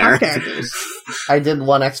 happened there? top characters. I did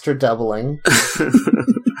one extra doubling.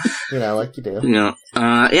 Like you do.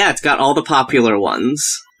 Yeah, it's got all the popular ones.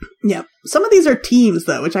 Yep. Some of these are teams,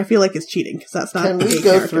 though, which I feel like is cheating, because that's not Can we a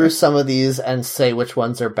go character. through some of these and say which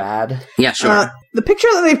ones are bad? Yeah, sure. The picture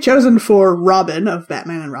that they've chosen for Robin, of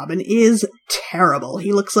Batman and Robin, is terrible.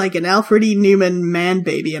 He looks like an Alfred E. Newman man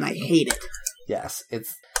baby, and I hate it. Yes,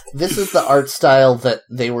 this is the art style that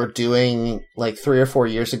they were doing like 3 or 4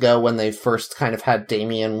 years ago when they first kind of had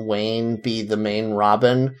Damian Wayne be the main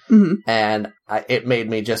Robin, and it made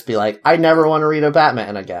me just be like, I never want to read a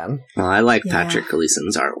Batman again. Well, I like Yeah. Patrick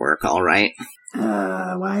Gleason's artwork, all right.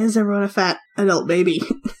 Why is everyone a fat adult baby?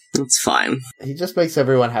 It's fine. He just makes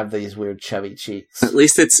everyone have these weird chubby cheeks. At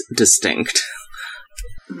least it's distinct.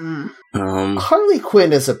 Harley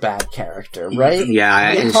Quinn is a bad character, right?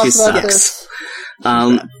 Yeah, We and talked she about sucks. this.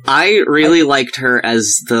 I really liked her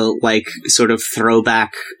as the, sort of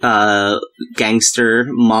throwback, gangster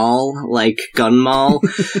mall, gun mall.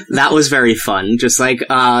 That was very fun. Just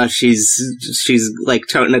she's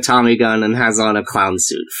toting a Tommy gun and has on a clown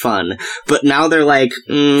suit. Fun. But now they're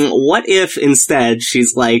what if instead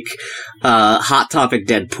she's Hot Topic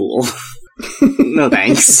Deadpool? No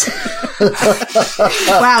thanks.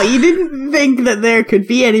 Wow, you didn't think that there could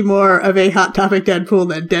be any more of a Hot Topic Deadpool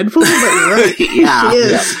than Deadpool, but you're right. Yeah. She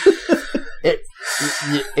is.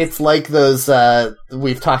 It's like those,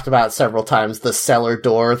 we've talked about several times, the cellar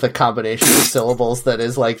door, the combination of syllables that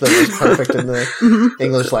is the most perfect in the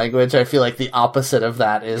English language. I feel like the opposite of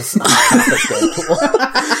that is Deadpool.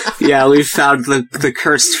 Yeah, we've found the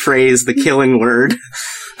cursed phrase, the killing word.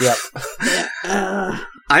 Yep.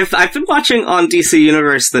 I've been watching on DC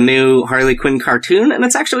Universe the new Harley Quinn cartoon, and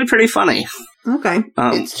it's actually pretty funny. Okay.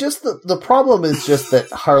 It's just the problem is just that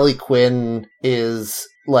Harley Quinn is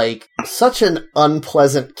such an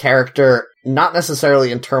unpleasant character, not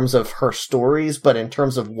necessarily in terms of her stories, but in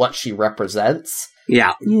terms of what she represents.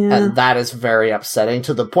 Yeah. And that is very upsetting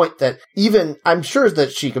to the point that even, I'm sure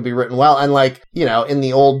that she could be written well. And in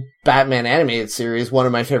the old Batman animated series, one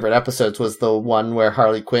of my favorite episodes was the one where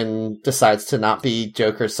Harley Quinn decides to not be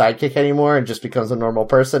Joker's sidekick anymore and just becomes a normal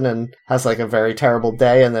person and has a very terrible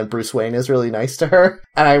day, and then Bruce Wayne is really nice to her.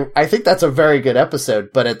 And I think that's a very good episode,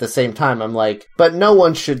 but at the same time I'm but no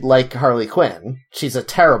one should like Harley Quinn. She's a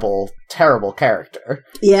terrible, terrible character.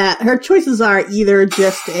 Yeah, her choices are either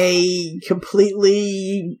just a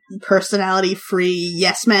completely personality-free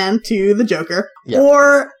yes man to the Joker,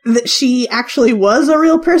 or that she actually was a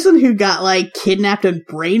real person who got kidnapped and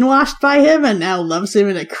brainwashed by him and now loves him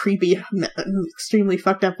in a creepy, extremely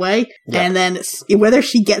fucked up way. Yeah. And then whether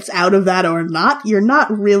she gets out of that or not, you're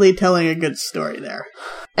not really telling a good story there.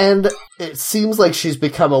 And it seems like she's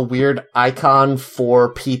become a weird icon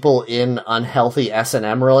for people in unhealthy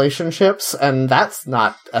S&M relationships, and that's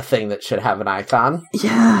not a thing that should have an icon.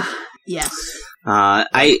 Yeah. Yes.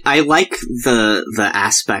 I like the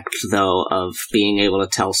aspect though of being able to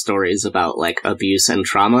tell stories about abuse and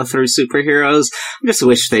trauma through superheroes. I just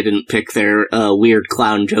wish they didn't pick their weird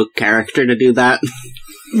clown joke character to do that.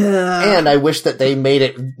 And I wish that they made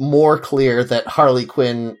it more clear that Harley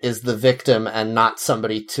Quinn is the victim and not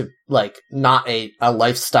somebody to, not a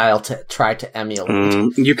lifestyle to try to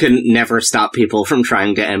emulate. You can never stop people from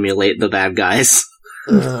trying to emulate the bad guys.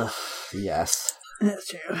 Yes. That's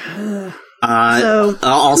true.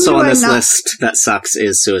 Also on this list that sucks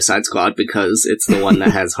is Suicide Squad because it's the one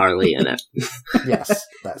that has Harley in it. Yes,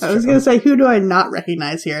 that's I was going to say, who do I not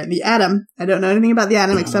recognize here? The Atom. I don't know anything about the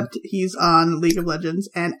Atom except he's on League of Legends,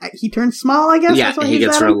 and he turns small, I guess? Yeah, he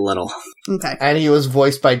gets real little. Okay. And he was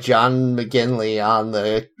voiced by John McGinley on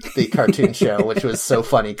the cartoon show, which was so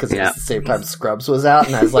funny because it was the same time Scrubs was out,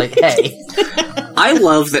 and I was like, hey. I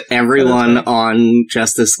love that everyone on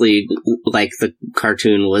Justice League, the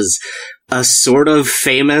cartoon, was a sort of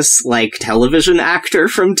famous, television actor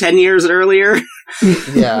from 10 years earlier.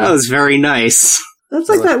 Yeah. That was very nice. That's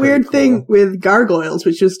like that weird thing with Gargoyles,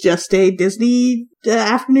 which was just a Disney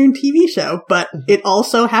afternoon TV show, but it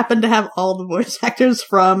also happened to have all the voice actors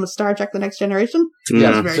from Star Trek The Next Generation.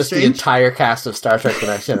 Yeah, just strange. The entire cast of Star Trek The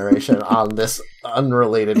Next Generation on this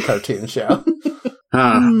unrelated cartoon show.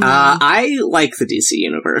 I like the DC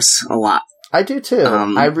universe a lot. I do too.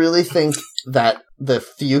 I really think that the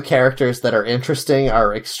few characters that are interesting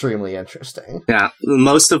are extremely interesting. Yeah,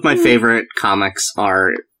 most of my favorite comics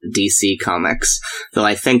are DC comics, though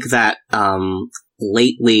I think that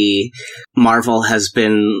lately Marvel has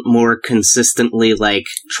been more consistently like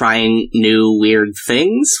trying new weird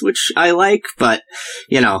things, which I like, but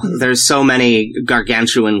you know, there's so many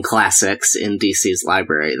gargantuan classics in DC's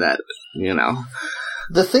library that, you know.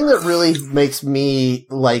 The thing that really makes me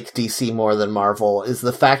like DC more than Marvel is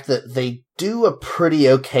the fact that they do a pretty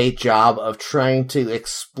okay job of trying to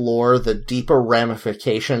explore the deeper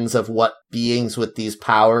ramifications of what beings with these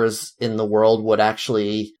powers in the world would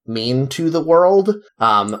actually mean to the world.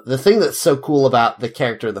 The thing that's so cool about the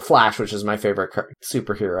character The Flash, which is my favorite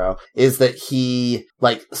superhero, is that he,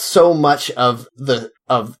 like, so much of the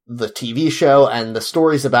TV show and the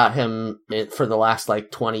stories about him for the last,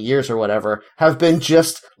 like, 20 years or whatever have been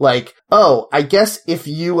just like, oh, I guess if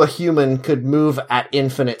you, a human, could move at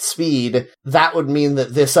infinite speed, that would mean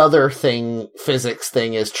that this other thing, physics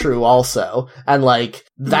thing, is true also. And, like,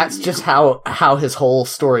 that's just how his whole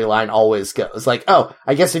storyline always goes. Like, oh,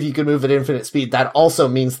 I guess if you could move at infinite speed, that also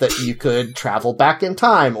means that you could travel back in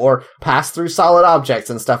time or pass through solid objects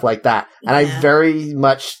and stuff like that. And I very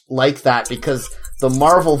much like that because the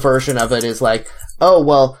Marvel version of it is like, oh,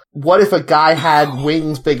 well, what if a guy had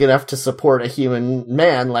wings big enough to support a human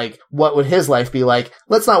man? Like, what would his life be like?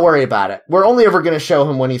 Let's not worry about it. We're only ever going to show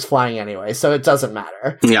him when he's flying anyway, so it doesn't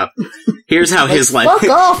matter. Yeah. Here's how his life... Fuck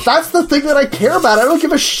off! That's the thing that I care about. I don't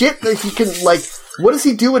give a shit that he can, like... What does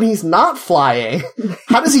he do when he's not flying?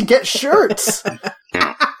 How does he get shirts? That's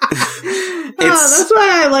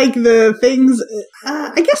why I like the things.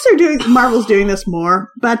 I guess Marvel's doing this more,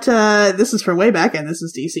 but this is from way back, and this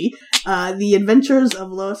is DC. The Adventures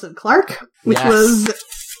of Lois and Clark, which was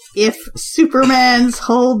if Superman's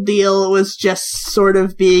whole deal was just sort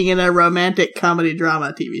of being in a romantic comedy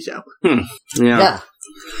drama TV show. Yeah.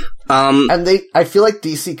 And I feel like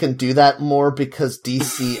DC can do that more because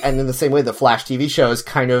DC, and in the same way, the Flash TV show is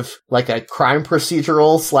kind of like a crime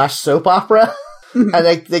procedural / soap opera.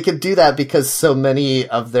 And they can do that because so many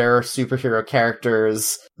of their superhero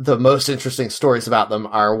characters, the most interesting stories about them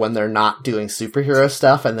are when they're not doing superhero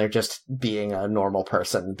stuff and they're just being a normal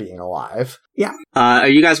person being alive. Yeah. Are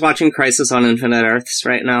you guys watching Crisis on Infinite Earths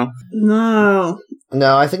right now?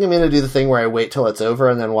 No, I think I'm going to do the thing where I wait till it's over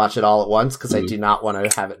and then watch it all at once because I do not want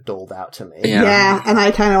to have it doled out to me. Yeah, and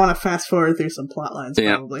I kind of want to fast forward through some plot lines,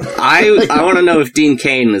 probably. I want to know if Dean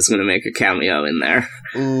Cain is going to make a cameo in there.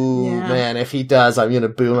 Ooh, man, if he does, I'm going to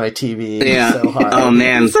boo my TV so hard. Oh,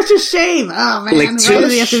 man. It's such a shame. Oh, man. Like,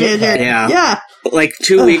 like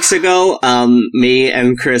 2 weeks ago, me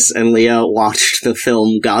and Chris and Leah watched the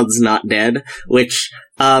film God's Not Dead, which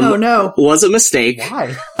was a mistake.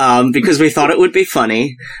 Why? Because we thought it would be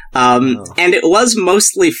funny. And it was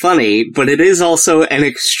mostly funny, but it is also an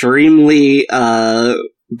extremely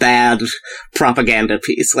bad propaganda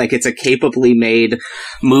piece. Like, it's a capably made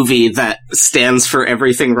movie that stands for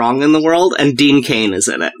everything wrong in the world, and Dean Cain is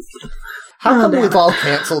in it. How come we've all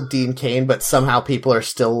canceled Dean Cain, but somehow people are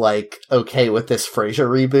still, like, okay with this Frasier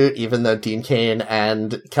reboot, even though Dean Cain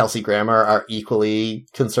and Kelsey Grammer are equally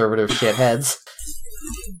conservative shitheads?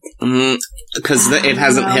 Because it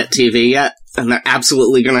hasn't hit TV yet, and they're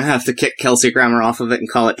absolutely going to have to kick Kelsey Grammer off of it and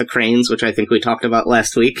call it The Cranes, which I think we talked about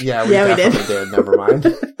last week. Yeah, we definitely did. Never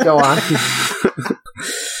mind. Go on.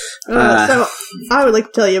 So, I would like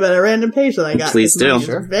to tell you about a random page that I got. Please do.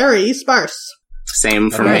 Sure. Very sparse. Same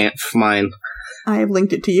for mine. I have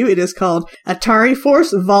linked it to you. It is called Atari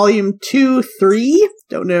Force Volume 2-3.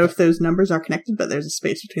 Don't know if those numbers are connected, but there's a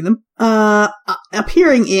space between them.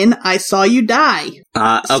 Appearing in I Saw You Die.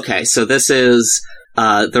 Okay, so this is...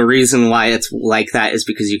 the reason why it's like that is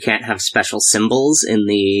because you can't have special symbols in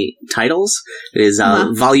the titles. It is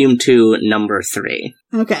Volume 2, Number 3.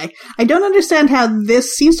 Okay. I don't understand how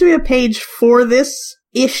this seems to be a page for this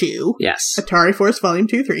issue. Yes. Atari Force Volume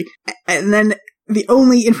 2-3. And then the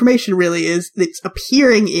only information really is it's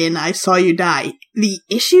appearing in I Saw You Die. The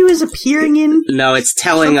issue is appearing in... No, it's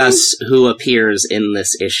telling us who appears in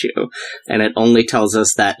this issue. And it only tells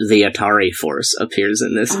us that the Atari Force appears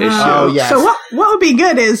in this issue. Oh, yes. So what would be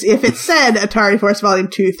good is if it said Atari Force Volume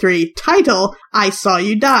 2-3 title, I saw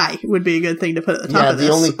you die would be a good thing to put at the top of this. Yeah,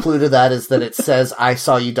 the only clue to that is that it says I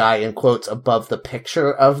saw you die in quotes above the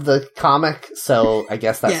picture of the comic, so I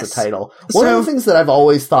guess that's the title. One of the things that I've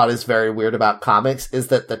always thought is very weird about comics is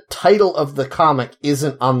that the title of the comic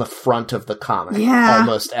isn't on the front of the comic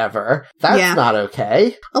almost ever. That's not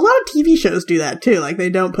okay. A lot of TV shows do that too, like they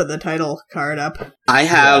don't put the title card up. I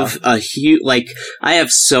have a huge, I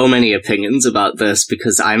have so many opinions about this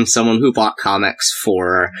because I'm someone who bought comics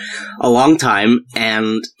for a long time,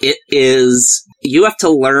 and you have to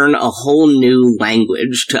learn a whole new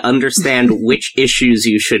language to understand which issues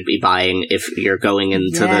you should be buying if you're going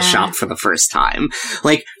into the shop for the first time.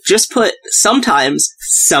 Like, just put, sometimes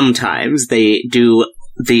they do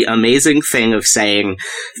the amazing thing of saying,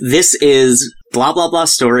 this is blah blah blah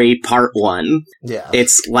story part 1. Yeah.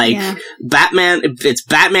 It's like it's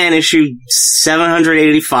Batman issue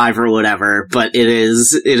 785 or whatever, but it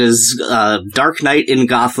is Dark Knight in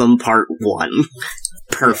Gotham part 1.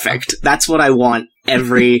 Perfect. That's what I want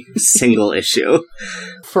every single issue.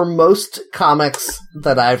 For most comics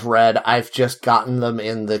that I've read, I've just gotten them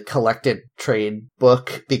in the collected trade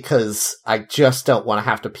book because I just don't want to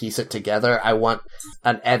have to piece it together. I want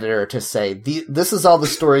an editor to say, this is all the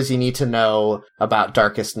stories you need to know about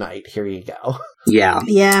Darkest Night. Here you go. Yeah.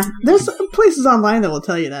 Yeah. There's places online that will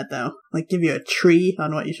tell you that, though. Like, give you a tree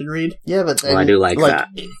on what you should read. Yeah, but then, I do like that.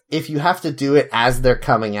 If you have to do it as they're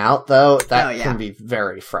coming out, though, that can be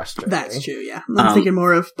very frustrating. That's true, yeah. I'm thinking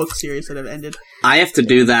more of book series that have ended. I have to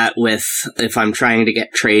do that if I'm trying to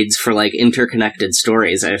get trades for, interconnected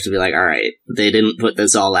stories. I have to be like, alright, they didn't put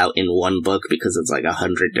this all out in one book because it's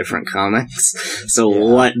 100 different comics. So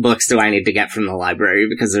what books do I need to get from the library?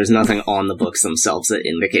 Because there's nothing on the books themselves that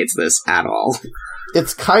indicates this at all.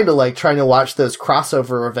 It's kind of like trying to watch those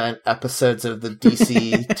crossover event episodes of the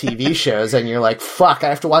DC TV shows, and you're like, fuck, I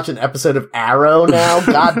have to watch an episode of Arrow now?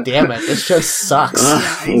 God damn it, this show sucks.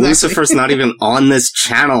 Exactly. Lucifer's not even on this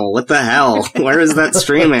channel. What the hell? Where is that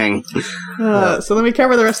streaming? So let me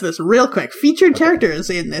cover the rest of this real quick. Featured characters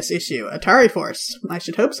in this issue. Atari Force. I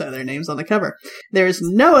should hope so. Their name's on the cover. There's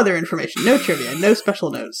no other information, no trivia, no special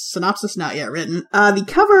notes. Synopsis not yet written. The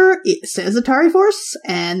cover, it says Atari Force,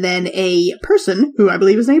 and then a person who I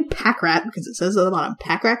believe is named Packrat, because it says at the bottom,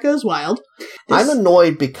 Packrat Goes Wild. I'm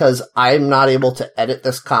annoyed because I'm not able to edit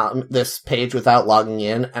this page without logging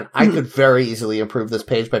in, and I could very easily improve this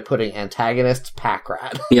page by putting antagonist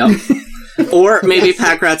Packrat. Yep. Or maybe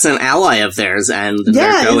Packrat's an ally of theirs, and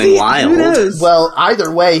they're going wild. Who knows? Well,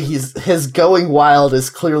 either way, his going wild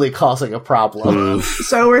is clearly causing a problem.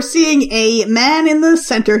 So we're seeing a man in the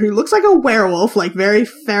center who looks like a werewolf, very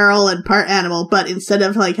feral and part animal, but instead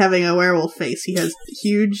of having a werewolf face, he has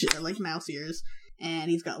huge mouse ears.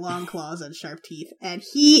 And he's got long claws and sharp teeth. And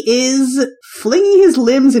he is flinging his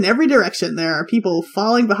limbs in every direction. There are people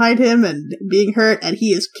falling behind him and being hurt, and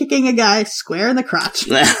he is kicking a guy square in the crotch.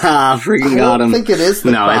 Freaking got him. I don't think it is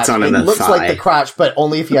the crotch. It's on the thigh. It looks thigh. like the crotch, but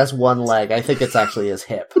only if he has one leg. I think it's actually his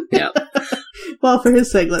hip. Yep. Well, for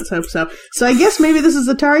his sake, let's hope so. So I guess maybe this is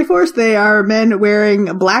Atari Force. They are men wearing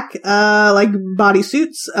black,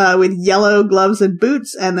 bodysuits, with yellow gloves and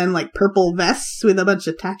boots, and then, purple vests with a bunch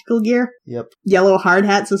of tactical gear. Yep. Yellow hard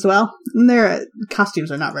hats as well. And their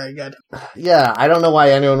costumes are not very good. Yeah, I don't know why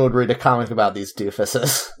anyone would read a comic about these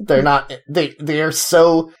doofuses. They're not, they are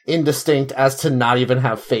so indistinct as to not even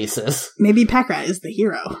have faces. Maybe Packrat is the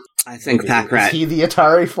hero. I think Packrat. Is he the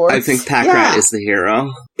Atari Force? I think Packrat is the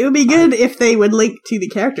hero. It would be good if they would link to the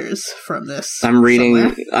characters from this. I'm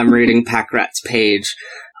reading Packrat's page.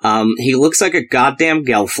 He looks like a goddamn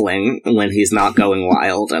gelfling when he's not going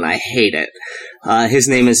wild, and I hate it. His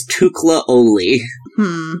name is Tukla Oli.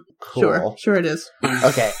 Cool. Sure it is.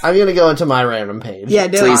 Okay, I'm gonna go into my random page. Yeah,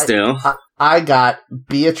 Please do. I got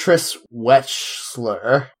Beatrice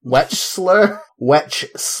Wetschler.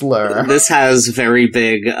 This has very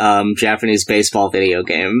big Japanese baseball video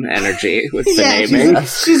game energy with the naming.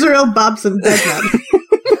 She's a real Bobson Deadman.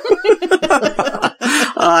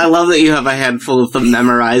 I love that you have a handful of them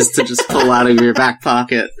memorized to just pull out of your back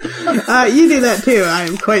pocket. You do that too,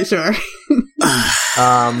 I'm quite sure.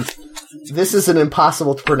 This is an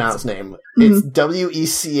impossible to pronounce name. It's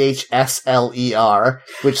Wechsler,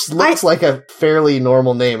 which looks like a fairly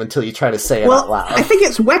normal name until you try to say it out loud. I think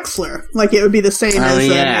it's Wexler. It would be the same as a name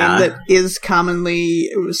that is commonly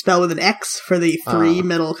spelled with an X for the three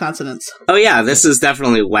middle consonants. Oh yeah, this is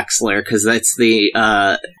definitely Wexler, because that's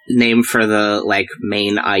the name for the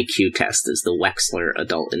main IQ test, is the Wexler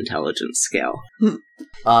Adult Intelligence Scale.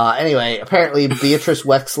 Anyway, apparently Beatrice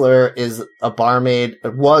Wechsler was a barmaid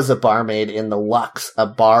in the Lux, a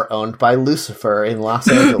bar owned by Lucifer in Los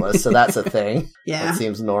Angeles, so that's a thing. Yeah. That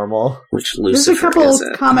seems normal. Which There's Lucifer a couple is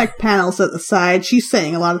it? comic panels at the side. She's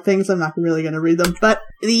saying a lot of things. I'm not really going to read them, but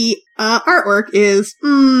the artwork is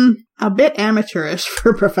a bit amateurish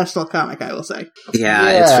for a professional comic, I will say.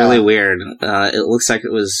 Yeah, it's really weird. It looks like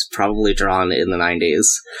it was probably drawn in the 90s.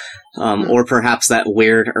 Or perhaps that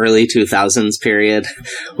weird early 2000s period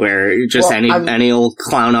where just any old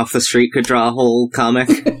clown off the street could draw a whole comic.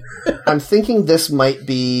 I'm thinking this might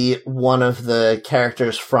be one of the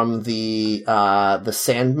characters from the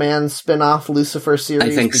Sandman spin-off Lucifer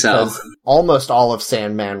series. I think so. Because almost all of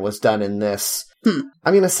Sandman was done in this.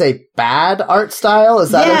 I'm going to say bad art style. Is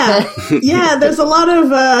that okay? Yeah, there's a lot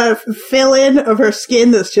of fill-in of her skin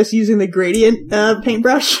that's just using the gradient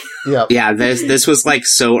paintbrush. Yep. Yeah, this was like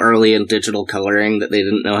so early in digital coloring that they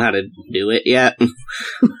didn't know how to do it yet.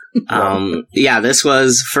 This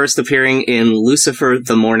was first appearing in Lucifer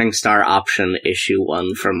the Morning Star Option issue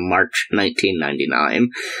 1 from March 1999.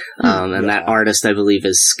 And that artist, I believe,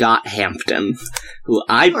 is Scott Hampton, who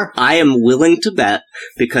I am willing to bet,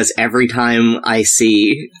 because every time I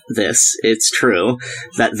see this, it's true,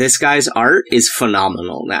 that this guy's art is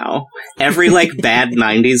phenomenal now. Every, like, bad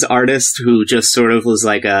 90s artist who just sort of was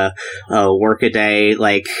like a workaday,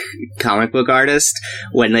 like, comic book artist,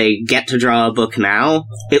 when they get to draw a book now,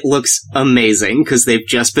 it looks amazing, because they've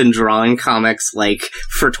just been drawing comics, like,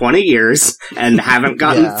 for 20 years, and haven't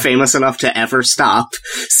gotten famous enough to ever stop,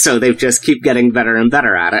 so they just keep getting better and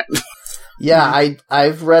better at it. Yeah,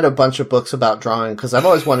 I've read a bunch of books about drawing because I've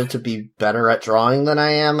always wanted to be better at drawing than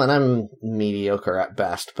I am, and I'm mediocre at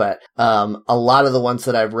best. But a lot of the ones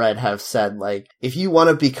that I've read have said, like, if you want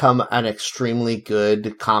to become an extremely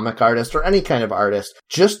good comic artist or any kind of artist,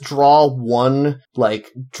 just draw one, like,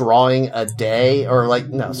 drawing a day, or like,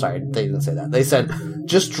 no, sorry, they didn't say that. They said,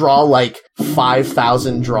 just draw like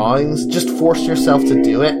 5,000 drawings, just force yourself to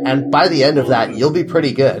do it, and by the end of that, you'll be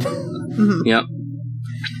pretty good. Yep.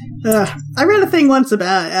 I read a thing once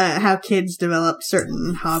about how kids develop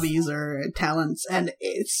certain hobbies or talents, and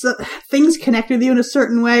it's things connect with you in a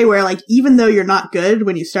certain way where, like, even though you're not good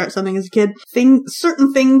when you start something as a kid,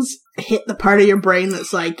 certain things hit the part of your brain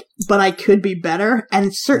that's like, but I could be better,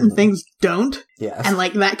 and certain things don't. Yes. And,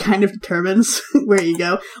 like, that kind of determines where you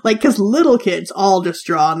go. Like, because little kids all just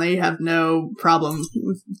draw, and they have no problem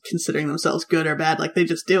considering themselves good or bad. Like, they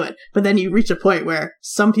just do it. But then you reach a point where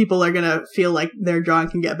some people are gonna feel like their drawing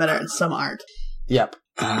can get better, and some aren't. Yep.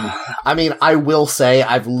 I mean, I will say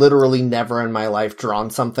I've literally never in my life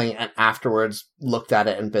drawn something and afterwards looked at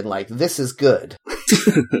it and been like, this is good.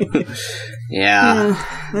 Yeah.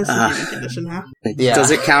 That's a human condition now. Yeah.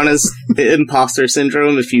 Does it count as imposter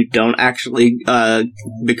syndrome if you don't actually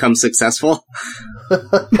become successful?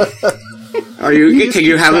 Can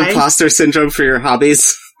you have imposter syndrome for your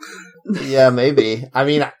hobbies? Yeah, maybe. I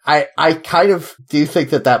mean, I kind of do think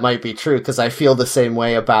that might be true, because I feel the same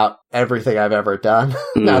way about everything I've ever done,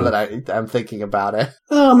 now that I'm thinking about it.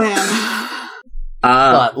 Oh, man.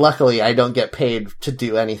 But luckily, I don't get paid to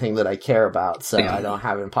do anything that I care about, so I don't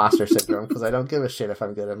have imposter syndrome, because I don't give a shit if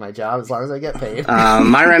I'm good at my job, as long as I get paid.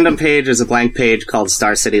 My random page is a blank page called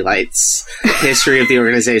Star City Lights. History of the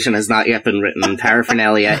organization has not yet been written.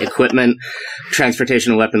 Paraphernalia, equipment,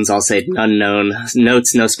 transportation, weapons, all say unknown.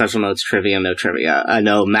 Notes, no special notes, trivia, no trivia. I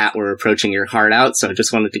know, Matt, we're approaching your heart out, so I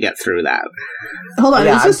just wanted to get through that. Hold on,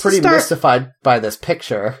 yeah, is this I'm pretty mystified by this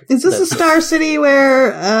picture. Is this a Star City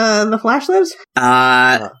where the Flash lives?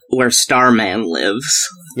 Where Starman lives.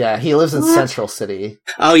 Yeah, he lives in Central City.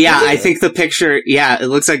 Oh yeah, I think the picture, it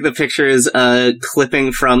looks like the picture is a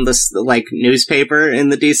clipping from this, like, newspaper in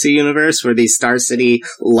the DC universe where the Star City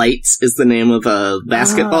Lights is the name of a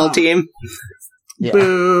basketball team. Yeah.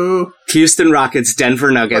 Boo. Houston Rockets,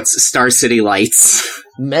 Denver Nuggets, Star City Lights.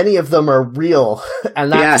 Many of them are real,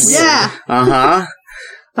 and that's weird. Yeah. Uh-huh.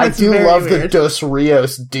 I do love weird. the Dos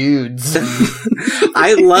Rios dudes.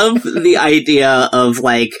 I love the idea of,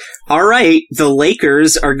 like, alright, the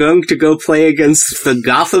Lakers are going to go play against the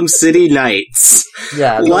Gotham City Knights.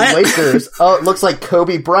 Yeah, What? the Lakers. Oh, it looks like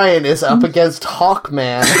Kobe Bryant is up against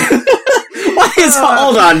Hawkman.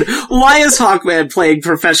 Hold on. Why is Hawkman playing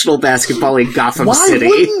professional basketball in Gotham Why City?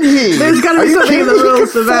 wouldn't he? There's gotta Are be you something in the kidding me? He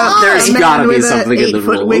rules could about fly. There's a man gotta be with something an in the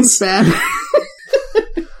 8-foot rules. wingspan.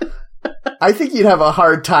 I think you'd have a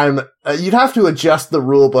hard time. You'd have to adjust the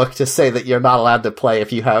rule book to say that you're not allowed to play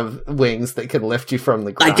if you have wings that can lift you from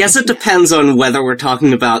the ground. I guess it depends on whether we're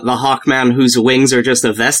talking about the Hawkman whose wings are just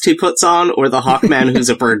a vest he puts on, or the Hawkman who's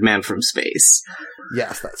a Birdman from space.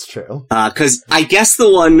 Yes, that's true. Because I guess the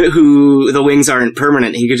one who the wings aren't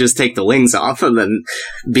permanent, he could just take the wings off and then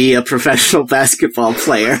be a professional basketball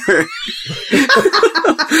player. Or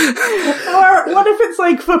what if it's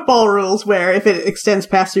like football rules where if it extends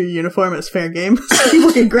past your uniform, it's fair game? So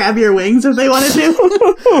people can grab your wings if they wanted to.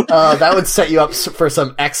 That would set you up for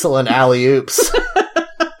some excellent alley-oops.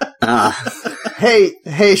 Hey,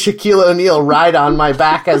 Shaquille O'Neal, ride on my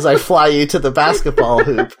back as I fly you to the basketball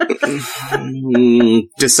hoop.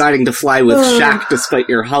 Deciding to fly with Shaq despite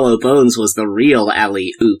your hollow bones was the real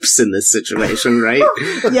alley-oops in this situation, right?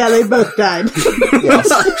 Yeah, they both died. Yes.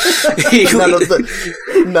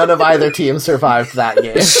 None of either team survived that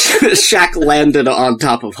game. Shaq landed on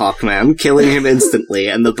top of Hawkman, killing him instantly,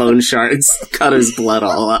 and the bone shards cut his blood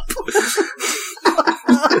all up.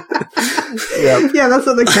 Yep. Yeah, that's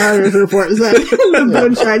what the counter's report said. The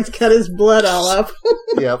bone shards cut his blood all up.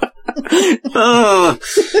 Yep. Oh,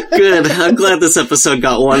 good. I'm glad this episode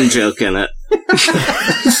got one joke in it.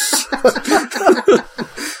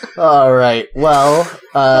 All right. Well,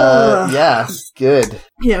 yeah, good.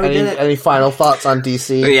 Yeah, we did it. Any final thoughts on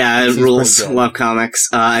DC? Yeah, it DC's rules. pretty good. Love comics.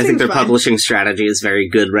 I think their Seems fine. publishing strategy is very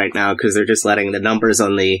good right now because they're just letting the numbers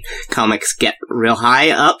on the comics get real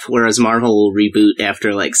high up, whereas Marvel will reboot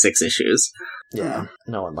after like 6 issues. Yeah,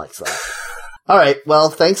 no one likes that. All right. Well,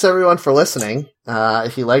 thanks everyone for listening.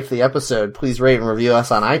 If you liked the episode, please rate and review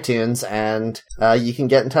us on iTunes, and you can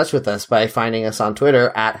get in touch with us by finding us on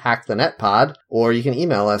Twitter at HackTheNetPod, or you can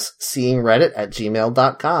email us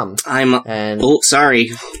seeingreddit@gmail.com. Sorry.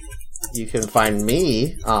 You can find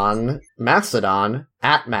me on Mastodon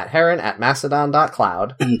at Matt Heron at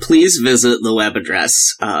mastodon.cloud. Please visit the web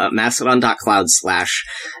address,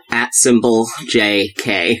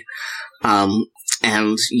 mastodon.cloud/@JK.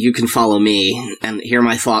 And you can follow me and hear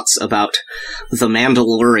my thoughts about The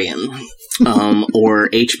Mandalorian, or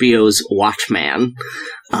HBO's Watchman,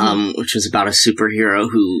 which is about a superhero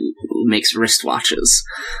who makes wristwatches.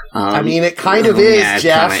 I mean, it kind of is, yeah,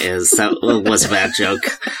 Jeff. It kind of is. That was a bad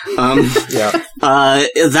joke. Yeah.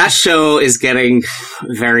 That show is getting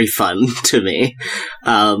very fun to me.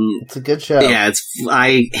 It's a good show. Yeah,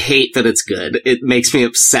 I hate that it's good. It makes me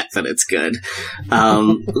upset that it's good.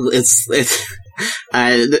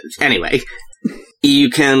 Anyway, you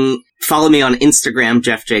can follow me on Instagram,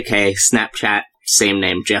 JeffJK, Snapchat, same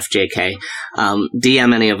name, JeffJK.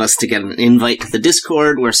 DM any of us to get an invite to the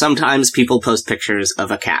Discord, where sometimes people post pictures of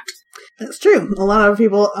a cat. That's true. A lot of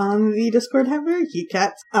people on the Discord have very cute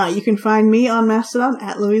cats. You can find me on Mastodon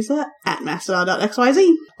at Louisa at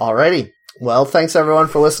mastodon.xyz. Alrighty. Well, thanks everyone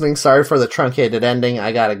for listening. Sorry for the truncated ending.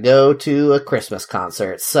 I gotta go to a Christmas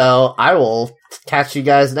concert. So I will catch you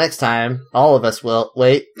guys next time. All of us will.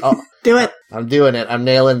 Wait. Oh, Do it. I'm doing it. I'm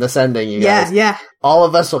nailing this ending, you guys. Yeah. All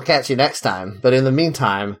of us will catch you next time. But in the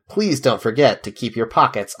meantime, please don't forget to keep your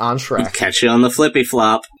pockets on Shrek. Catch you on the flippy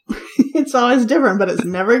flop. It's always different, but it's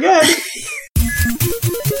never good.